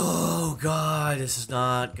 Oh, God, this is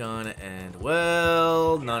not gonna end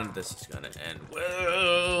well. None of this is gonna end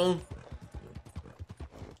well.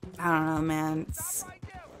 I don't know, man.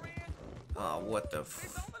 Oh, what the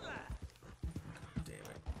f... Damn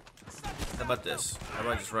it. How about this? How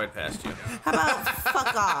about I just ride past you? How about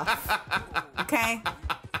fuck off? Okay?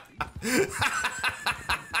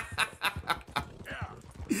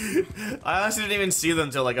 I honestly didn't even see them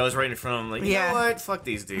until like I was right in front of them. Like, you know what? Fuck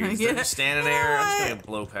these dudes. They're just standing there. I'm just gonna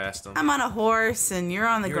blow past them. I'm on a horse and you're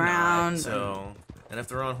on the ground. Not, so, and if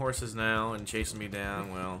they're on horses now and chasing me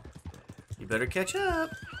down, well, you better catch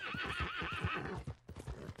up.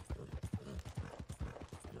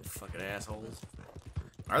 Fucking assholes.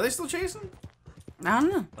 Are they still chasing? I don't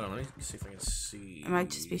know. Hold on, let me see if I can see. It might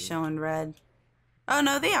just be showing red. Oh,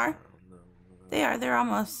 no, they are. They are. They're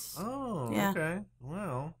almost. Oh, yeah. Okay.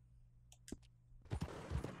 Well.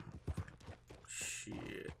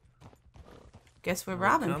 Shit. Guess we're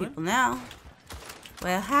robbing people now.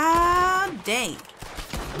 Well, howdy.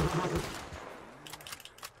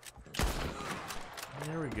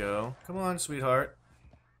 There we go. Come on, sweetheart.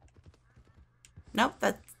 Nope.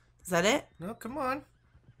 Is that it? No, come on.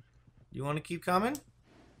 You want to keep coming?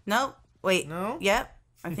 Nope. Wait. No? Yep.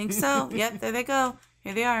 I think so. Yep. There they go.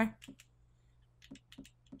 Here they are.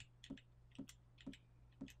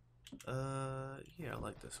 Yeah, I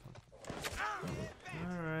like this one.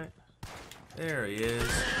 Alright. There he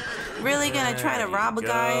is. Really gonna try to rob a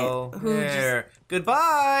guy who there.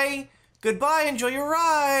 Goodbye! Goodbye, enjoy your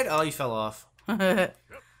ride! Oh, you fell off. And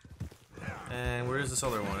where's this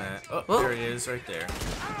other one at? Oh, there he is, right there.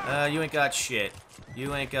 You ain't got shit.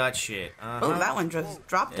 You ain't got shit. Oh, that one just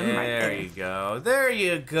dropped him right there. There you go. There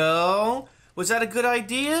you go. Was that a good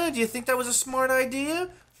idea? Do you think that was a smart idea?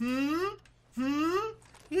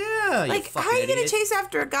 Yeah, like, how are you gonna chase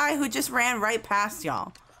after a guy who just ran right past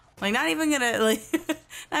y'all? Like, not even gonna, like,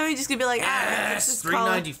 not even just gonna be like, let's just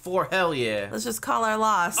 $3.94, hell yeah. Let's just call our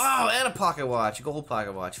loss. Oh, and a pocket watch, a gold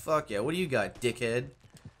pocket watch. Fuck yeah. What do you got, dickhead?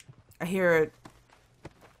 I hear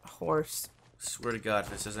a horse. Swear to God,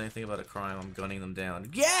 if it says anything about a crime, I'm gunning them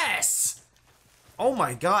down. Yes! Oh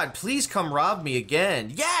my God, please come rob me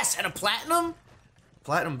again. Yes, and a platinum?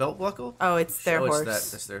 Platinum belt buckle? Oh, it's their horse.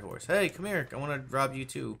 That's their horse. Hey, come here. I want to rob you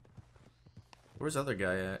too. Where's the other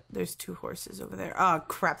guy at? There's two horses over there. Oh,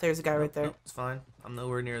 crap. There's a guy right there. Nope, it's fine. I'm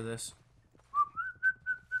nowhere near this.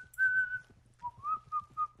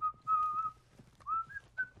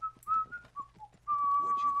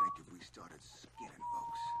 What you think if we started skinning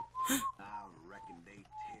folks? I reckon they'd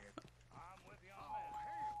tear. I'm with you on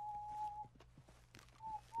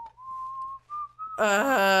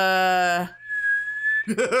that.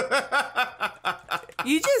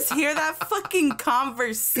 You just hear that fucking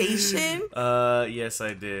conversation? Yes,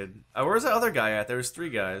 I did. Where's the other guy at? There was 3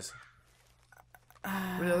 guys.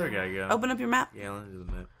 Where'd the other guy go? Open up your map. Yeah, let me do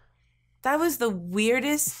the map. That was the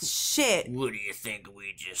weirdest shit. What do you think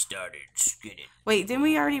we just started skinning? Wait, didn't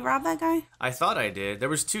we already rob that guy? I thought I did. There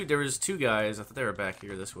was two guys. I thought they were back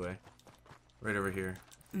here this way. Right over here.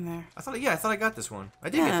 In there. I thought I got this one. I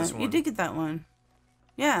did get this one. You did get that one.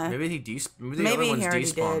 Yeah. Maybe the other one's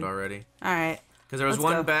despawned already. Alright. Because there was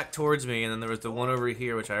one back towards me, and then there was the one over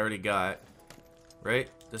here, which I already got. Right?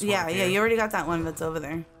 This one yeah, you already got that one that's over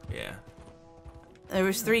there. Yeah. There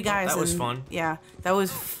was 3 guys. That was fun. Yeah, that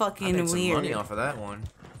was fucking I made some weird. money off of that one.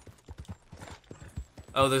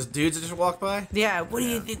 Oh, those dudes that just walked by? Yeah, what do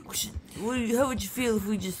you think we should... how would you feel if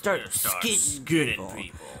we just start skinning people?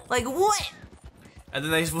 Like, what? And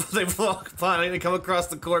then they walk by and they come across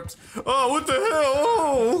the corpse. Oh, what the hell?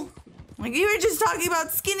 Oh! Like, you were just talking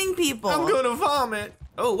about skinning people. I'm gonna vomit.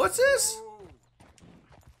 Oh, what's this?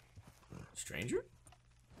 Stranger?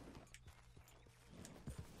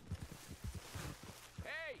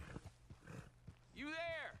 Hey! You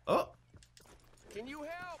there? Oh. Can you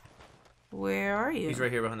help? Where are you? He's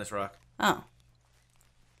right here behind this rock. Oh.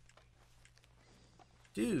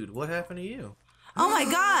 Dude, what happened to you? Oh my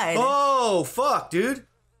god! Oh, fuck, dude.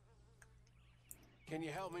 Can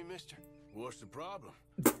you help me, mister? What's the problem?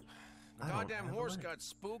 The goddamn horse got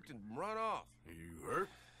spooked and run off. You hurt?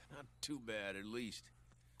 Not too bad, at least.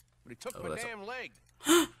 But he took Oh, my that's damn leg.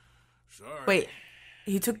 Sorry. Wait,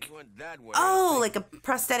 he took. He went that way. Oh, like a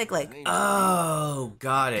prosthetic leg. Oh,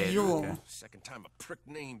 got it. Buell. Okay. Second time a prick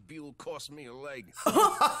named Buell cost me a leg.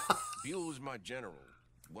 Buell was my general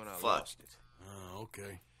when I lost it. Oh,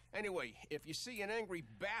 okay. Anyway, if you see an angry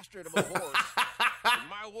bastard of a horse with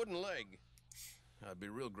my wooden leg, I'd be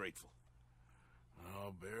real grateful.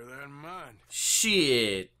 I'll bear that in mind.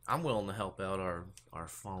 Shit. I'm willing to help out our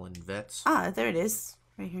fallen vets. Ah, there it is.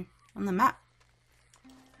 Right here. On the map.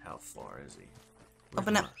 How far is he?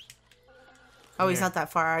 Open up. Oh, he's not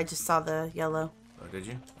that far. I just saw the yellow. Oh, did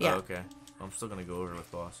you? Yeah. Oh, okay. I'm still gonna go over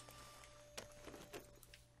with boss.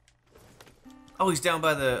 Oh, he's down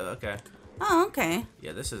by the... Okay. Oh, okay.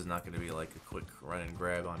 Yeah, this is not gonna be like a quick run and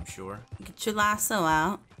grab, I'm sure. Get your lasso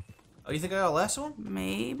out. Oh, you think I got a lasso one?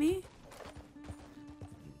 Maybe.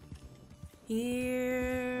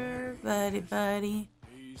 Here, buddy.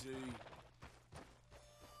 Easy.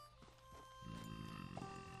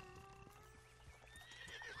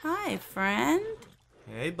 Hi, friend.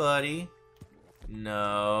 Hey, buddy.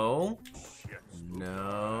 No.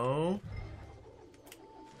 No.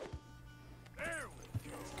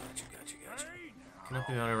 Gotcha.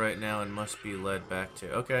 Canopic on it right now and must be led back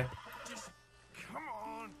to... Okay. Come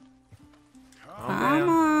on. Come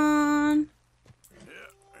on.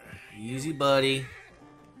 Easy, buddy.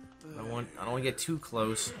 I don't want to get too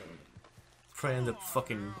close. Probably end up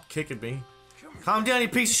fucking kicking me. Calm down, you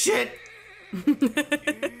piece of shit!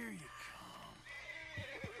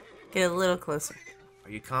 Get a little closer. Are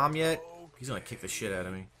you calm yet? He's gonna kick the shit out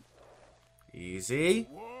of me. Easy.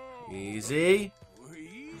 Easy.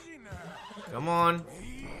 Come on.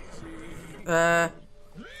 I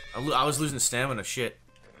was losing stamina. Shit.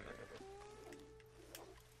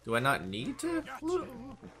 Do I not need to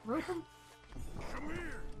rope him? Come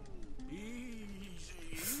here.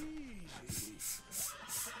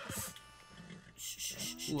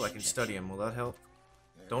 Ooh, I can study him. Will that help?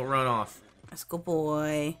 Don't run off. Let's go,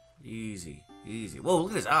 boy. Easy. Easy. Whoa,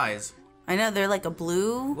 look at his eyes. I know, they're like a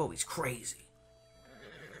blue. Whoa, he's crazy.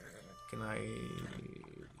 Can I...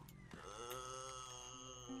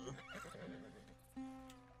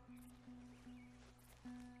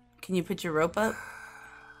 Can you put your rope up?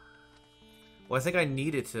 Well, I think I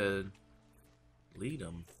needed to lead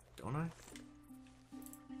him, don't I?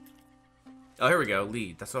 Oh, here we go.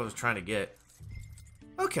 Lead. That's what I was trying to get.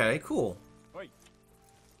 Okay, cool. Wait.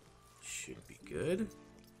 Should be good.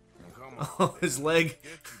 Oh, his leg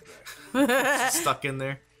stuck in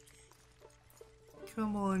there.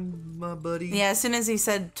 Come on, my buddy. Yeah, as soon as he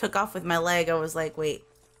said took off with my leg, I was like, wait.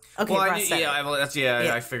 Okay, well, prosthetic.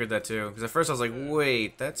 I figured that too. Because at first I was like,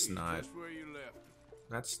 wait, that's not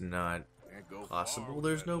possible.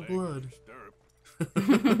 There's no blood.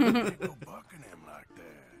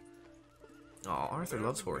 Oh, Arthur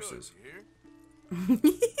loves horses. I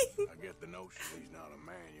get the notion he's not a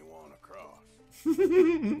man you want to cross.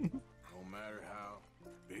 No matter how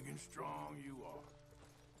big and strong you are.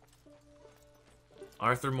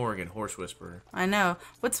 Arthur Morgan, horse whisperer. I know.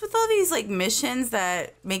 What's with all these like missions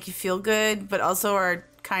that make you feel good, but also are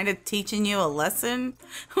kind of teaching you a lesson?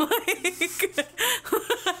 Like,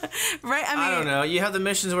 right? I mean, I don't know. You have the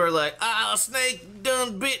missions where like, a snake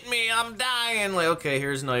done bit me, I'm dying. Like, okay,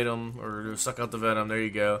 here's an item, or suck out the venom. There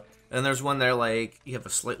you go. And there's one there like you have a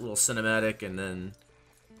slight little cinematic, and then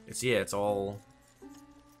it's all.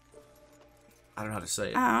 I don't know how to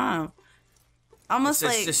say it. I don't know. Almost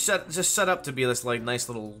it's like just set up to be this like nice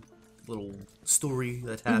little story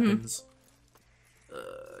that happens.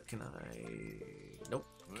 Can I? Nope.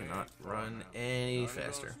 Cannot run any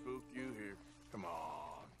faster. Spook you here. Come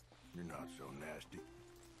on. You're not so nasty.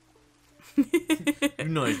 You're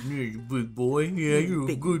nice, you big boy. Yeah, you're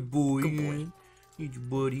a good boy. Good boy. He's your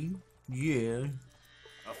buddy. Yeah.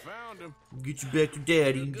 I found him. Get you back to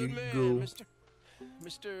daddy. There Good you man, go.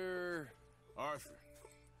 Mr. Arthur.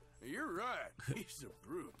 You're right. He's a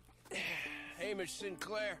brute. Hamish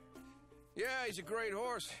Sinclair. Yeah, he's a great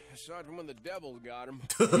horse, aside from when the devil got him.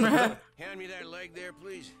 Hand me that leg there,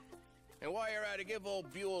 please. And while you're at it, give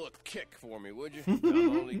old Buell a kick for me, would you?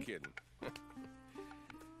 I'm only kidding.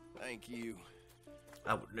 Thank you.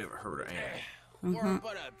 I would never hurt an animal. weren't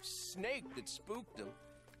but a snake that spooked him.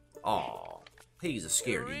 Aw, he's a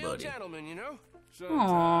You're a scaredy real buddy. gentleman, you know?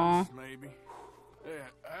 Sometimes, maybe.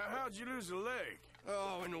 Yeah, how'd you lose a leg?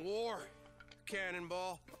 Oh, in the war.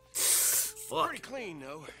 Cannonball. Fuck. Pretty clean,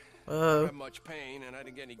 though. I Oh. didn't have much pain, and I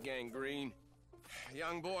didn't get any gangrene.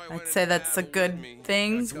 Young boy went I'd say into that's a battle with good me.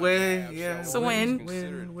 thing. That's got Win, to have, yeah. It's a win.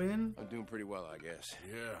 Win. I'm doing pretty well, I guess.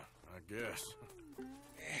 Yeah, I guess.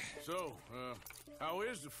 So, how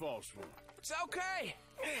is the false one? It's okay.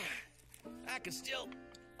 I can still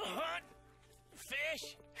hunt,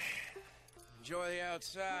 fish, enjoy the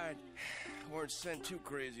outside. Weren't sent too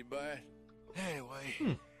crazy by it.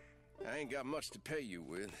 Anyway, I ain't got much to pay you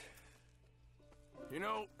with. You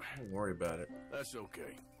know, Don't worry about it. that's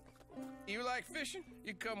okay. You like fishing?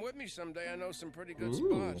 You come with me someday. I know some pretty good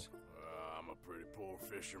Ooh. spots. I'm a pretty poor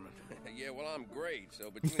fisherman. Yeah, well, I'm great, so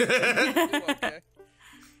between the two, we'll do okay.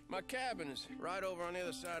 My cabin is right over on the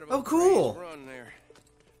other side of Oh, Oak cool. Creek's Run there.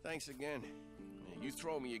 Thanks again. You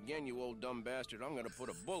throw me again, you old dumb bastard, I'm gonna put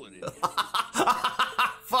a bullet in you.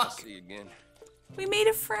 Fuck. See you again. We made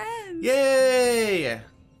a friend. Yay!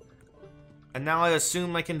 And now I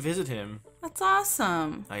assume I can visit him. That's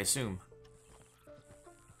awesome. I assume.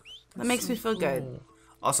 That makes me feel good.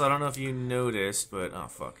 Also, I don't know if you noticed, but oh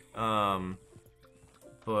fuck.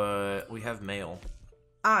 But we have mail.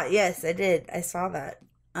 Ah, yes, I did. I saw that.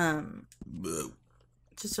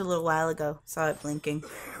 Just a little while ago. Saw it blinking.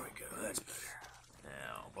 There we go. That's better.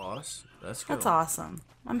 Now, boss, let's go. That's awesome.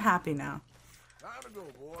 I'm happy now. Time to go,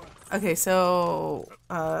 boy. Okay, so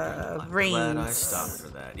rain. Glad I stopped for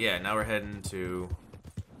that. Yeah, now we're heading to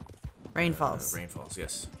Rainfalls. Rainfalls.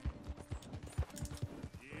 Yes.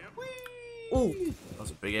 Ooh. That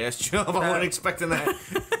was a big ass jump. I wasn't expecting that.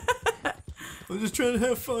 I'm just trying to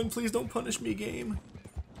have fun. Please don't punish me, game.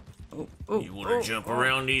 You want to jump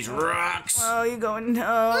around these rocks? Oh, you going?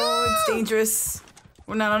 No, it's dangerous.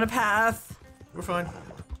 We're not on a path. We're fine.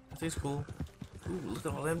 I think it's cool. Ooh, look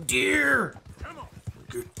at all them deer.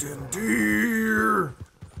 Look at them deer.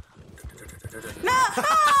 No!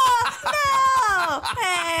 Ah! No!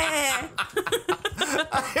 Hey!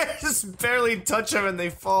 I just barely touch them and they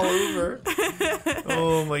fall over.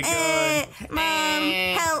 Oh my god. Hey,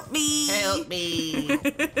 Mom, help me! Help me!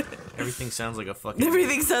 Everything sounds like a fucking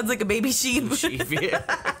Everything sounds like a baby sheep. yeah.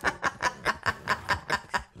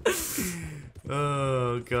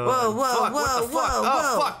 Oh god. Whoa, whoa, Fuck, whoa, what the fuck? whoa,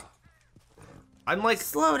 Oh whoa. fuck! I'm like,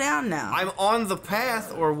 slow down now. I'm on the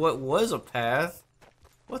path, or what was a path.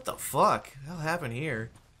 What the fuck? What the hell happened here?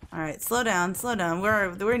 All right, slow down, slow down.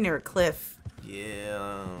 We're near a cliff.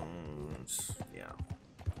 Yeah. Yeah.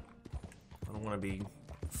 I don't want to be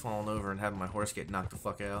falling over and having my horse get knocked the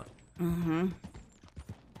fuck out. Mm-hmm.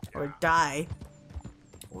 Or die.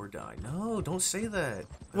 Or die. No, don't say that.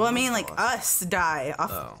 Well, I mean, like us die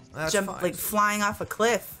off, Oh, that's jump, fine. like flying off a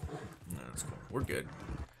cliff. No, that's cool. We're good.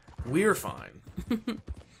 We're fine.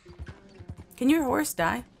 Can your horse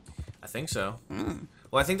die? I think so.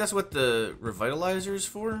 Well, I think that's what the revitalizer is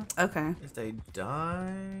for. Okay. If they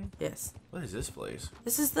die. Yes. What is this place?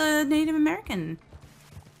 This is the Native American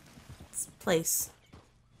place.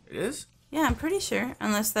 It is? Yeah, I'm pretty sure.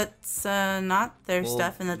 Unless that's not their Well,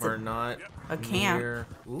 stuff and that's we're not a camp. near-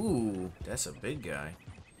 Ooh, that's a big guy.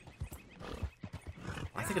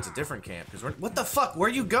 I think it's a different camp. Cause we're, what the fuck? Where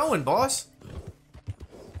are you going, boss?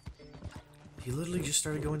 He literally just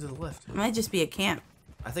started going to the left. It might just be a camp.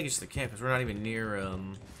 I think it's the camp because we're not even near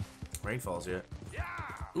Rainfalls yet.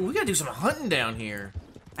 Ooh, we gotta do some hunting down here.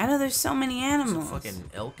 I know there's so many animals. Some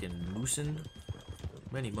fucking elk and moosin.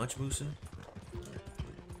 Much moosin.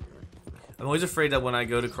 I'm always afraid that when I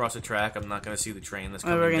go to cross a track, I'm not gonna see the train that's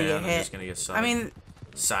coming we're gonna down. get I'm hit. just gonna get I mean,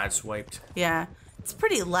 sideswiped. yeah, it's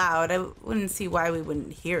pretty loud. I wouldn't see why we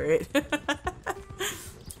wouldn't hear it.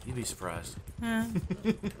 You'd be surprised. Yeah,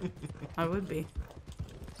 I would be.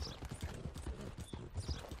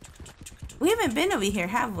 We haven't been over here,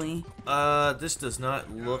 have we? This does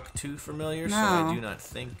not look too familiar, so No. I do not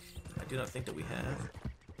think that we have.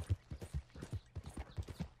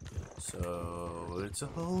 So it's a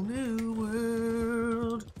whole new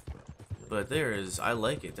world. But I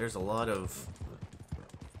like it. There's a lot of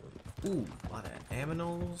a lot of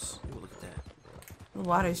aminals. Ooh, look at that. The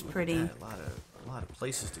water's Look at pretty. that. A lot of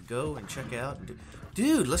places to go and check out. And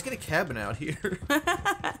dude, let's get a cabin out here.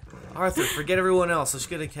 Arthur, forget everyone else. Let's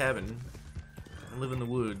get a cabin and live in the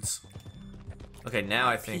woods. Okay, now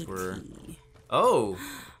I think we're. Oh,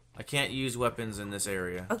 I can't use weapons in this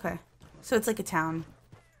area. Okay, so it's like a town,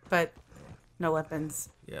 but no weapons.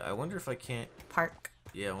 Yeah, I wonder if I can't. Park.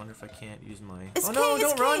 Yeah, I wonder if I can't use my. It's oh Kay, no! it's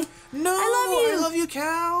Don't Kay. run! No! I love you. I love you,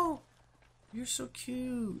 cow. You're so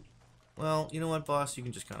cute. Well, you know what, boss? You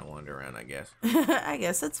can just kind of wander around, I guess. I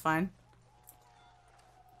guess that's fine.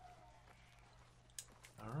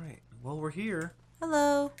 Alright, well, we're here.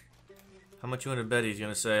 Hello. How much you want to bet he's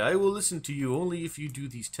going to say, I will listen to you only if you do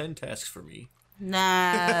these 10 tasks for me?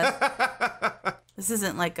 Nah. This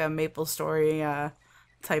isn't like a Maple Story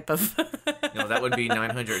type of... No, that would be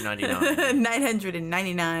 999.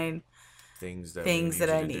 999 things that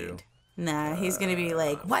I need. Do. Nah, he's going to be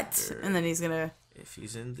like, what? And then he's going to... If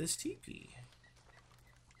he's in this teepee.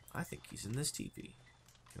 I think he's in this teepee.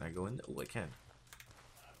 Can I go in? Oh, I can.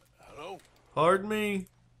 Hello? Pardon me.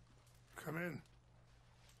 Come in.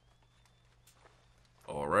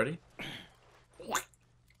 Alrighty.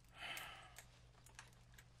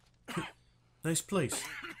 Nice place.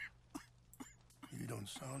 You don't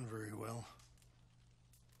sound very well.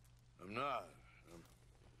 I'm not.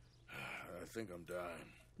 I think I'm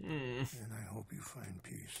dying. And I hope you find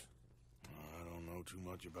peace. I don't know too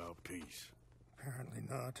much about peace. Apparently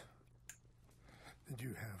not. Did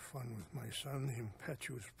you have fun with my son, the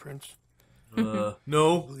impetuous prince?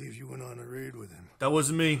 No. I believe you went on a raid with him. That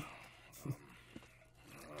wasn't me.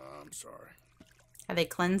 I'm sorry. Are they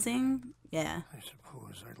cleansing? Yeah. I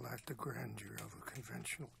suppose I lack the grandeur of a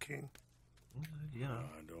conventional king. Yeah.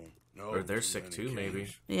 I don't know. Or they're sick too,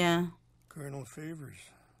 maybe. Yeah. Colonel Favours.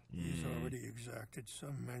 He's already exacted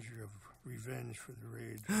some measure of revenge for the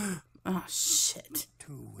raid. Oh, shit.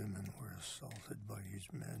 2 women were assaulted by his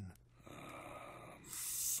men.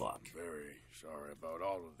 Fuck. I'm very sorry about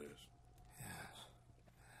all of this. Yes.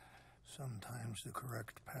 Sometimes the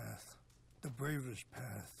correct path, the bravest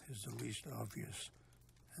path, is the least obvious,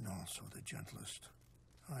 and also the gentlest.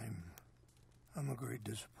 I'm a great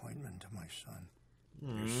disappointment to my son.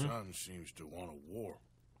 Your son seems to want a war.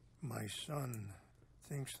 My son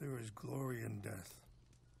thinks there is glory in death.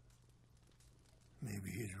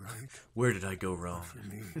 Maybe he's right. Where did I go wrong? For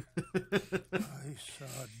me, I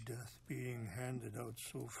saw death being handed out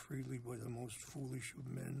so freely by the most foolish of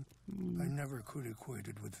men. I never could equate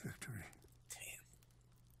it with victory.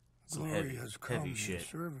 Damn. Glory has come in shit.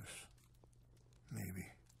 service. Maybe.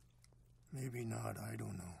 Maybe not, I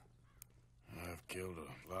don't know. I've killed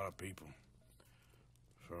a lot of people.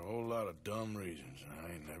 For a whole lot of dumb reasons.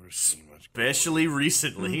 I ain't never seen much. Especially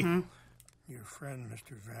recently. Your friend,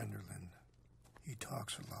 Mr. Vanderlyn. He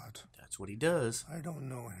talks a lot. That's what he does. I don't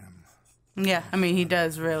know him. Yeah, I mean, he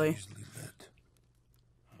does, really.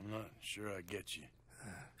 I'm not sure I get you.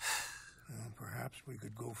 Well, perhaps we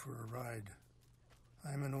could go for a ride.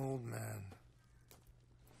 I'm an old man.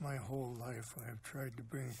 My whole life I have tried to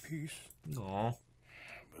bring peace. Aw.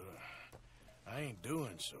 But I ain't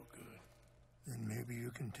doing so good. Then maybe you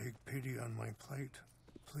can take pity on my plight.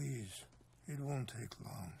 Please, it won't take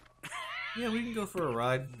long. Yeah, we can go for a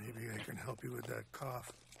ride. Maybe I can help you with that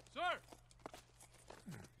cough. Sir!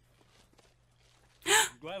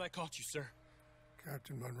 I'm glad I caught you, sir.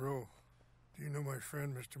 Captain Monroe, do you know my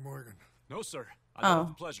friend, Mr. Morgan? No, sir. I don't have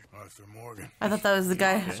the pleasure. Arthur Morgan. I thought that was the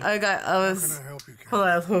guy. I was. How can I help you, Captain? Hold on.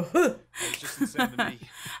 I was just insane to me.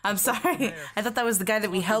 I'm sorry. I thought that was the guy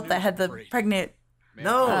that we helped that had the pregnant.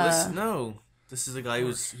 No, no. This is the guy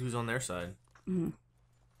who's on their side.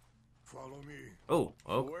 Follow me. Oh,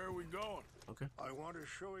 Where are we going? Okay. I want to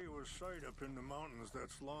show you a site up in the mountains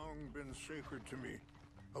that's long been sacred to me.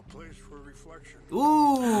 A place for reflection.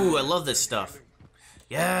 Ooh, I love this stuff.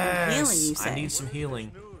 Yes, Healing, you say? I need some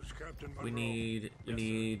healing. News, Captain We need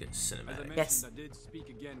cinematic. As I mentioned, I did speak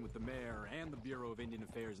again with the mayor and the Bureau of Indian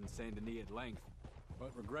Affairs in Saint Denis at length.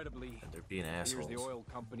 But regrettably, They're being it appears assholes. the oil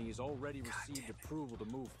company has already received approval to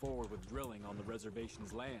move forward with drilling on the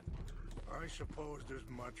reservation's land. I suppose there's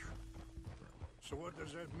much. So what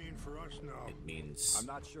does that mean for us now? It means I'm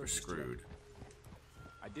not sure we're just screwed.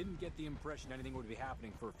 I didn't get the impression anything would be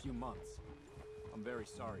happening for a few months. I'm very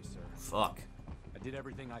sorry, sir. Fuck. I did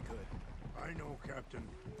everything I could. I know, Captain.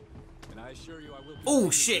 And I assure you I will Oh, continue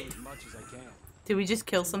to shit. do as much as I can. Did we just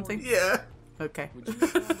kill something? Yeah. Okay. Would you be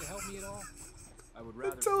willing to help me at all? I would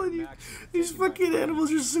rather I'm telling you, action these protecting fucking my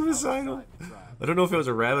animals are friends suicidal. outside the tribe. I don't know if it was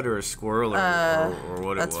a rabbit or a squirrel or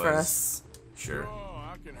what it was. That's for us. Sure.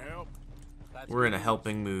 Oh, I can help. That's We're in a good.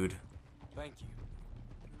 helping mood. Thank you.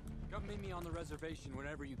 Come meet me on the reservation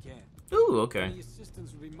whenever you can. Ooh, okay. Any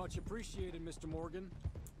assistance would be much appreciated, Mr. Morgan.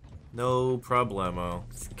 No problemo.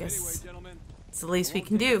 Anyway, Guess gentlemen, it's the least we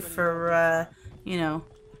can do for, you know,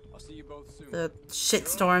 I'll see you both soon. the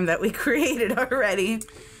shitstorm that we created already.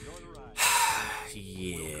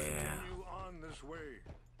 Yeah. On this way.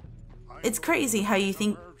 It's crazy how you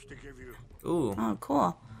think. Herbs to give you. Ooh. Oh,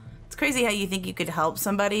 cool. It's crazy how you think you could help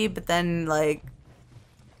somebody, but then, like,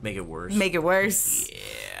 Make it worse. make it worse.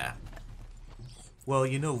 Yeah. Well,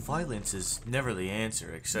 you know, violence is never the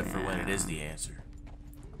answer, except for when it is the answer.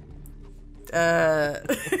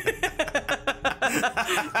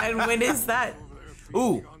 And when is that?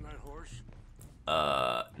 Ooh.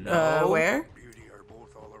 No. Where? Beauty are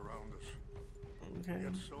both all around us. Okay.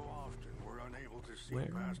 Yet so often we're unable to see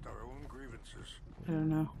past our own grievances. I don't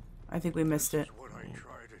know. I think we missed it. This is what I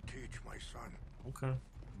try to teach my son. Okay.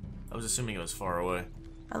 I was assuming it was far away.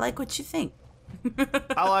 I like what you think.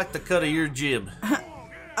 I like the cut of your jib.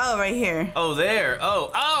 Oh, right here. Oh, there.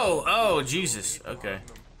 Oh, Jesus. Okay.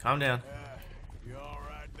 Calm down. You all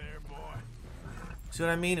right there, boy? See what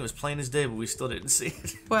I mean? It was plain as day, but we still didn't see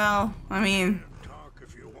it. Well, I mean... Talk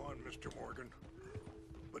if you want, Mr. Morgan.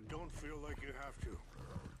 But don't feel like you have to.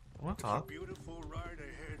 I want to talk. It's a beautiful ride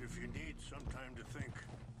ahead if you need some time to think.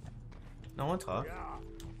 No, I want to talk. Yeah.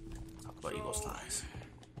 Talk about Eagle's thighs.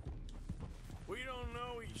 We don't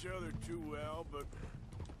know each other too well, but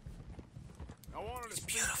I wanted to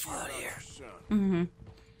speak to you about your son. Mm-hmm.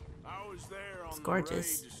 I was there on It's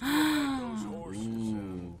gorgeous. the raid to steal back those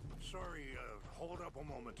horses. Sorry, hold up a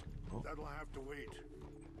moment. That'll have to wait.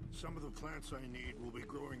 Some of the plants I need will be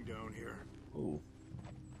growing down here. Ooh.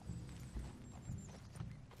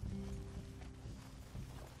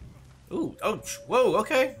 Ooh. Oh. Whoa.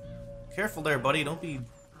 Okay. Careful there, buddy. Don't be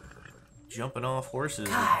jumping off horses.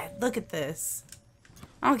 God, look at this.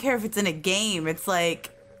 I don't care if it's in a game. It's like...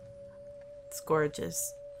 It's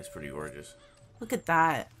gorgeous. It's pretty gorgeous. Look at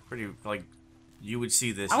that. Pretty, like, you would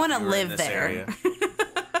see this. I want to if you were in live this there. area.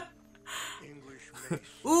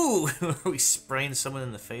 Ooh! Are we spraying someone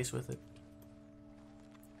in the face with it?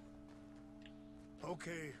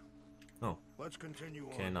 Okay. Oh. Let's continue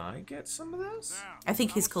on. Can I get some of this? I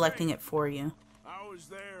think he's collecting it for you. I was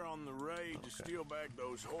there on the raid to steal back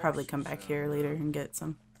those horses. Probably come back here later and get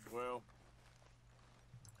some. Well,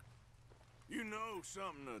 you know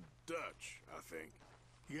something of Dutch, I think.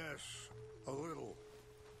 Yes, a little.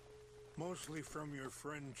 Mostly from your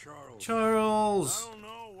friend Charles. Charles! I don't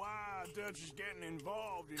know why Dutch is getting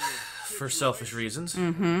involved in this For selfish reasons.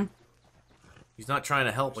 Mm-hmm. He's not trying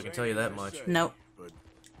to help, I can tell you that much. Nope. But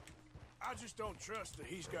I just don't trust that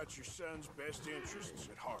he's got your son's best interests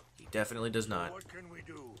at heart. He definitely does not. What can we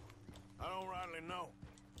do? I don't rightly know.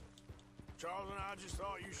 Charles and I just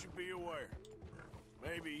thought you should be aware.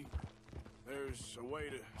 Maybe there's a way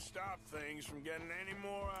to stop things from getting any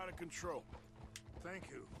more out of control. Thank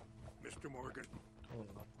you, Mr. Morgan.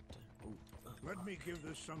 Let me give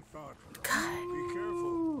this some thought. Be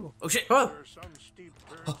careful. Oh shit! There are some steep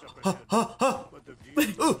turns up ahead, but the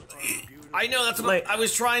views are beautiful. I know that's what I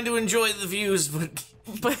was trying to enjoy the views, but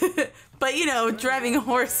but you know, driving a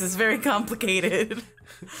horse is very complicated.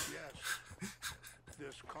 Yes.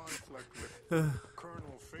 This conflict with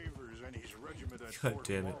Colonel Favours and his regiment at God Fort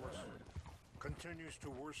damn it. Wallace continues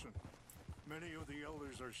to worsen. Many of the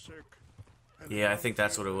elders are sick. and yeah, I think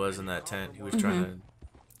that's what it was in that tent. He was trying to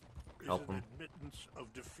help him.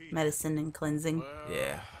 Medicine and cleansing.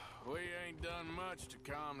 Yeah. We ain't done much to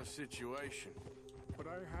calm the situation. But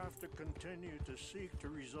I have to continue to seek to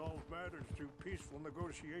resolve matters through peaceful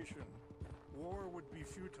negotiation. War would be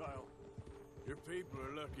futile. Your people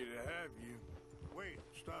are lucky to have you. Wait,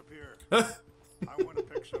 stop here. I want to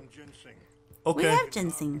pick some ginseng. Okay. We have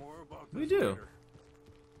ginseng. We do.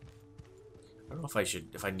 I don't know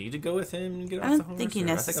if I need to go with him and get I off the don't horse. think you or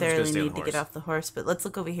I think I'm just gonna necessarily stay on need the to get horse. off the horse, but let's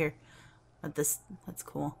look over here. At this, that's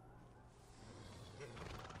cool.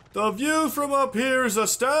 The view from up here is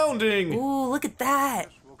astounding. Ooh, look at that!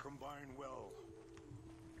 Will combine well.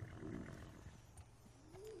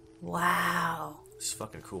 Wow. It's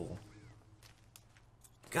fucking cool.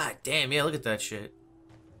 God damn, yeah, look at that shit.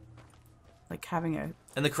 Like having a...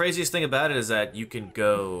 And the craziest thing about it is that you can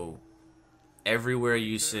go everywhere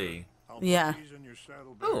you see. Yeah.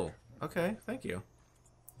 Oh, okay, thank you.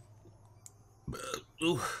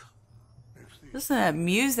 Ooh. Listen to that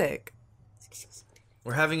music.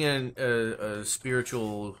 We're having a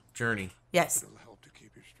spiritual journey. Yes. It'll help to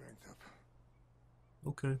keep your strength up.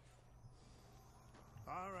 Okay.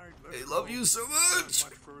 All right, They love you so much.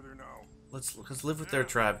 Much further now. Let's live with their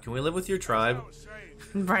tribe. Can we live with your tribe?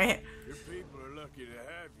 Right. Your people are lucky to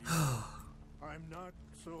have you. I'm not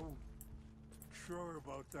so sure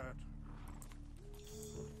about that.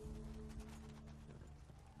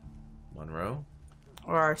 Monroe?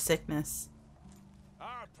 Or our sickness.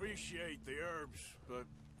 I appreciate the herbs, but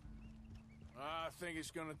I think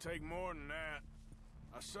it's gonna take more than that.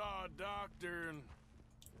 I saw a doctor and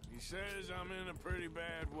he says I'm in a pretty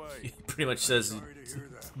bad way. He pretty much says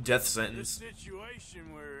death sentence. The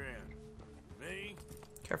situation we're in, me,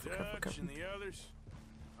 Careful, Dutch, and the others,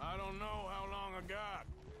 I don't know how long I got,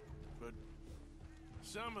 but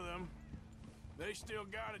some of them, they still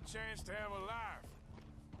got a chance to have a life.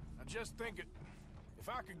 I just think if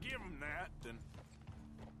I could give them that, then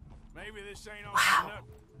maybe this ain't all for nothing.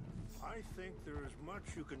 I think there is much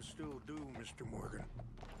you can still do, Mr. Morgan.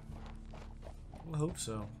 I hope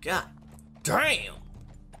so. God damn!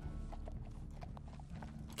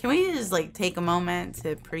 Can we just like take a moment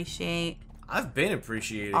to appreciate? I've been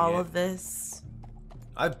appreciating all it. of this.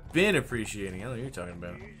 I've been appreciating it. I don't know what you're talking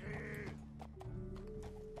about.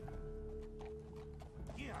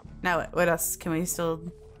 Now, what else? Can we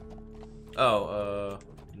still... Oh,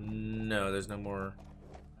 no, there's no more.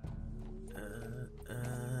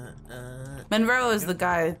 Monroe is the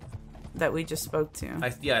guy that we just spoke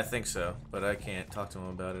to. Yeah, I think so, but I can't talk to him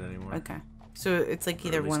about it anymore. Okay. So it's like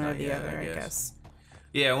either one or the other, I guess.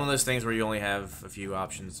 Yeah, one of those things where you only have a few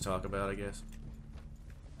options to talk about, I guess.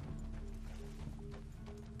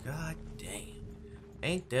 God damn.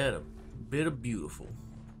 Ain't that a bit of beautiful?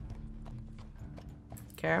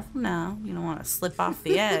 Careful now. You don't want to slip off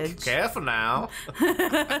the edge. Careful now.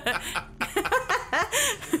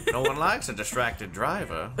 No one likes a distracted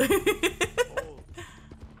driver.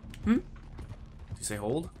 Hmm? Did you say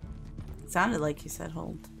hold? It sounded like he said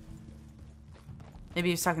hold. Maybe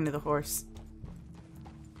he was talking to the horse.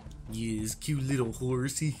 Yes, cute little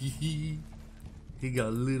horse. He got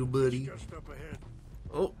a little buddy. Just up ahead.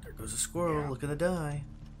 Oh, there goes a squirrel looking to die.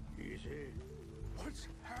 Easy. What's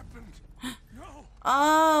happened? No.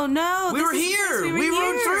 Oh no! We were here. We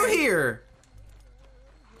rode through here.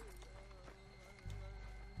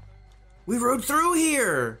 We rode through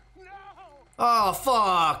here. No. Oh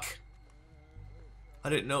fuck! I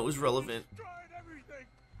didn't know it was relevant.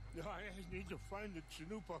 I need to find the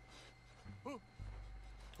Chanupa.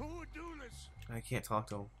 Who would do this? I can't talk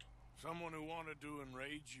to him. Someone who wanted to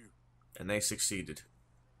enrage you. And they succeeded.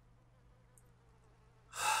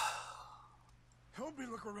 Help me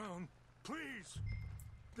look around, please.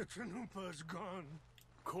 The Chanupa is gone.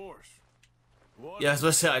 Of course. Yeah, I was about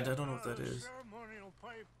to say, I don't know what that is. Ceremonial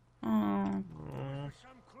pipe. Oh.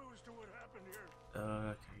 Some clues to what happened here.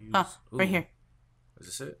 Can I use... Oh, right here. Is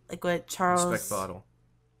this it? Like what Charles... Respect bottle.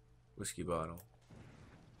 Whiskey bottle.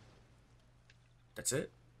 That's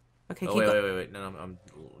it? Okay, oh, wait. No, I'm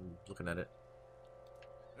looking at it.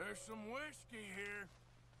 There's some whiskey here.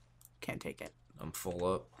 Can't take it. I'm full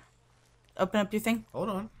up. Open up your thing. Hold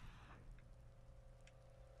on.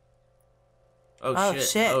 Oh,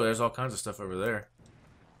 shit. Oh, there's all kinds of stuff over there.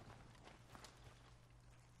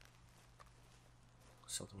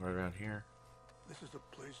 Something right around here. This is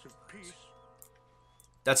a place of peace.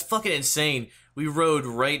 That's fucking insane. We rode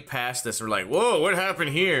right past this. We're like, whoa, what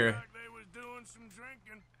happened here?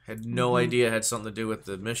 Had no idea it had something to do with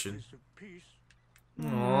the mission.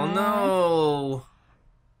 Oh no!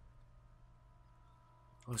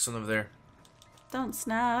 Oh, there's something over there. Don't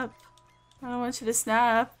snap. I don't want you to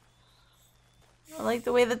snap. I like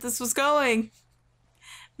the way that this was going.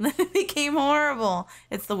 And then it became horrible.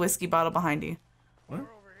 It's the whiskey bottle behind you. What?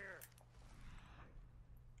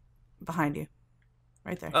 Behind you.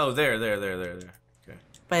 Right there. Oh, there. Okay.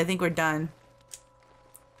 But I think we're done.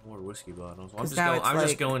 More whiskey bottles. Well, I'm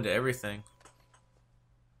just going to everything.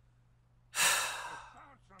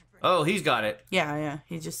 Oh, he's got it. Yeah.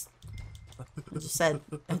 He just said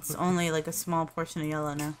it's only like a small portion of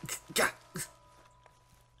yellow now.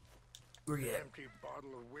 Where you at? Empty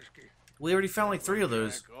bottle of whiskey. We already found like 3 of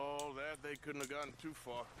those. All that, they couldn't have gotten too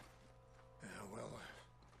far. Yeah, well,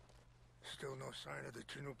 still no sign of the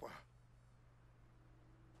Chanupa.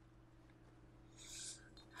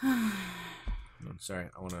 I'm sorry,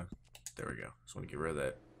 I wanna... There we go. Just wanna get rid of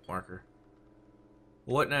that marker.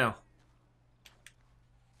 What now?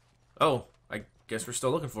 Oh, I guess we're still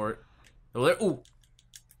looking for it. Oh, there... Ooh!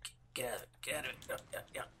 Get out of it.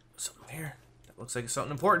 Yeah. Something here. That looks like it's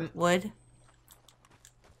something important. Wood?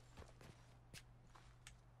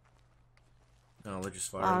 No, they're just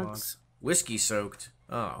fire logs. Whiskey soaked.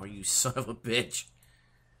 Oh, you son of a bitch.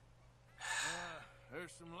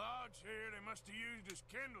 There's some logs here they must have used as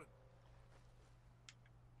kindling.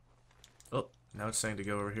 Oh, now it's saying to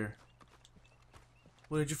go over here.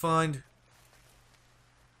 What did you find?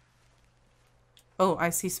 Oh, I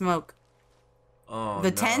see smoke. Oh, the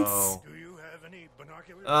no. tents? Do you have any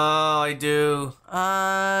binoculars? Oh, I do.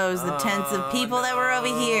 Oh, it was the tents of people that were over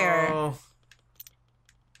here. Oh,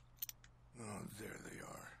 there they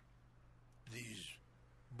are. These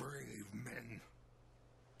brave men.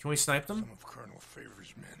 Can we snipe them? Some of Colonel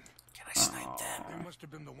Favours' men. Can I snipe them? They must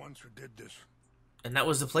have been the ones who did this. And that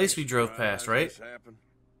was the place we drove past, right?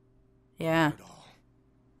 Yeah.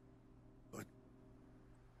 But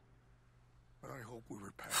I hope we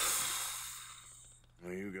were past.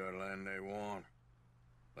 Well, you got land they want.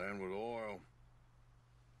 Land with oil.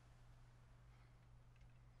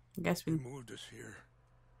 I guess we moved us here.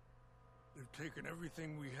 They've taken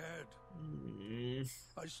everything we had.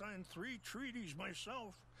 I signed 3 treaties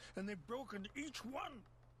myself, and they've broken each one.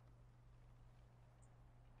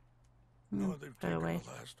 No, they've taken the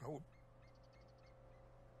last hope.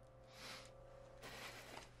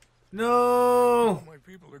 No! My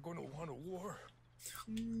people are going to want a war.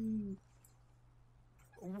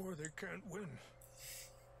 A war they can't win.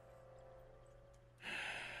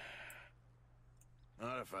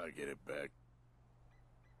 Not if I get it back.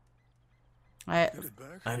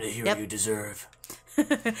 I'm the hero you deserve. Go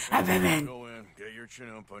in, get your chin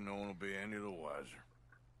up, and no one will be any the wiser.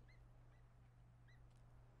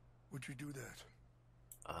 Would you do that?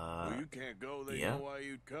 Well, you can't go. They know why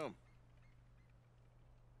you'd come.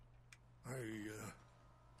 I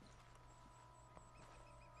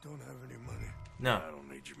don't have any money. No. I don't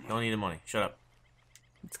need your money. Don't need the money. Shut up.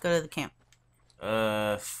 Let's go to the camp.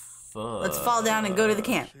 Fuck. Let's fall down and go to the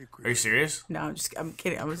camp. Are you serious? No, I'm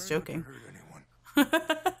kidding. I was joking.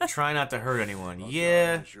 Try not to hurt anyone.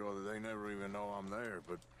 Yeah. I'm sure that they never even know I'm there,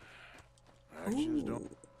 but actions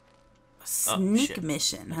don't. A sneak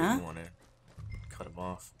mission, I huh? didn't want to cut him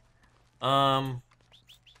off.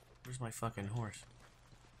 Where's my fucking horse?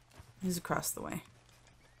 He's across the way.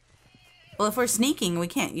 Well, if we're sneaking, we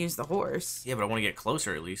can't use the horse. Yeah, but I want to get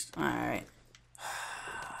closer at least. All right.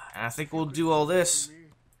 And I think we'll do all this.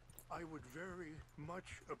 I would very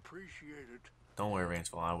much appreciate it. Don't worry,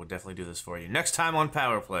 Ranceville. I will definitely do this for you. Next time on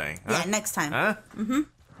Power Play. Huh? Yeah, next time. Huh? Mm-hmm.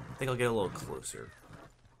 I think I'll get a little closer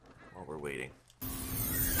while we're waiting.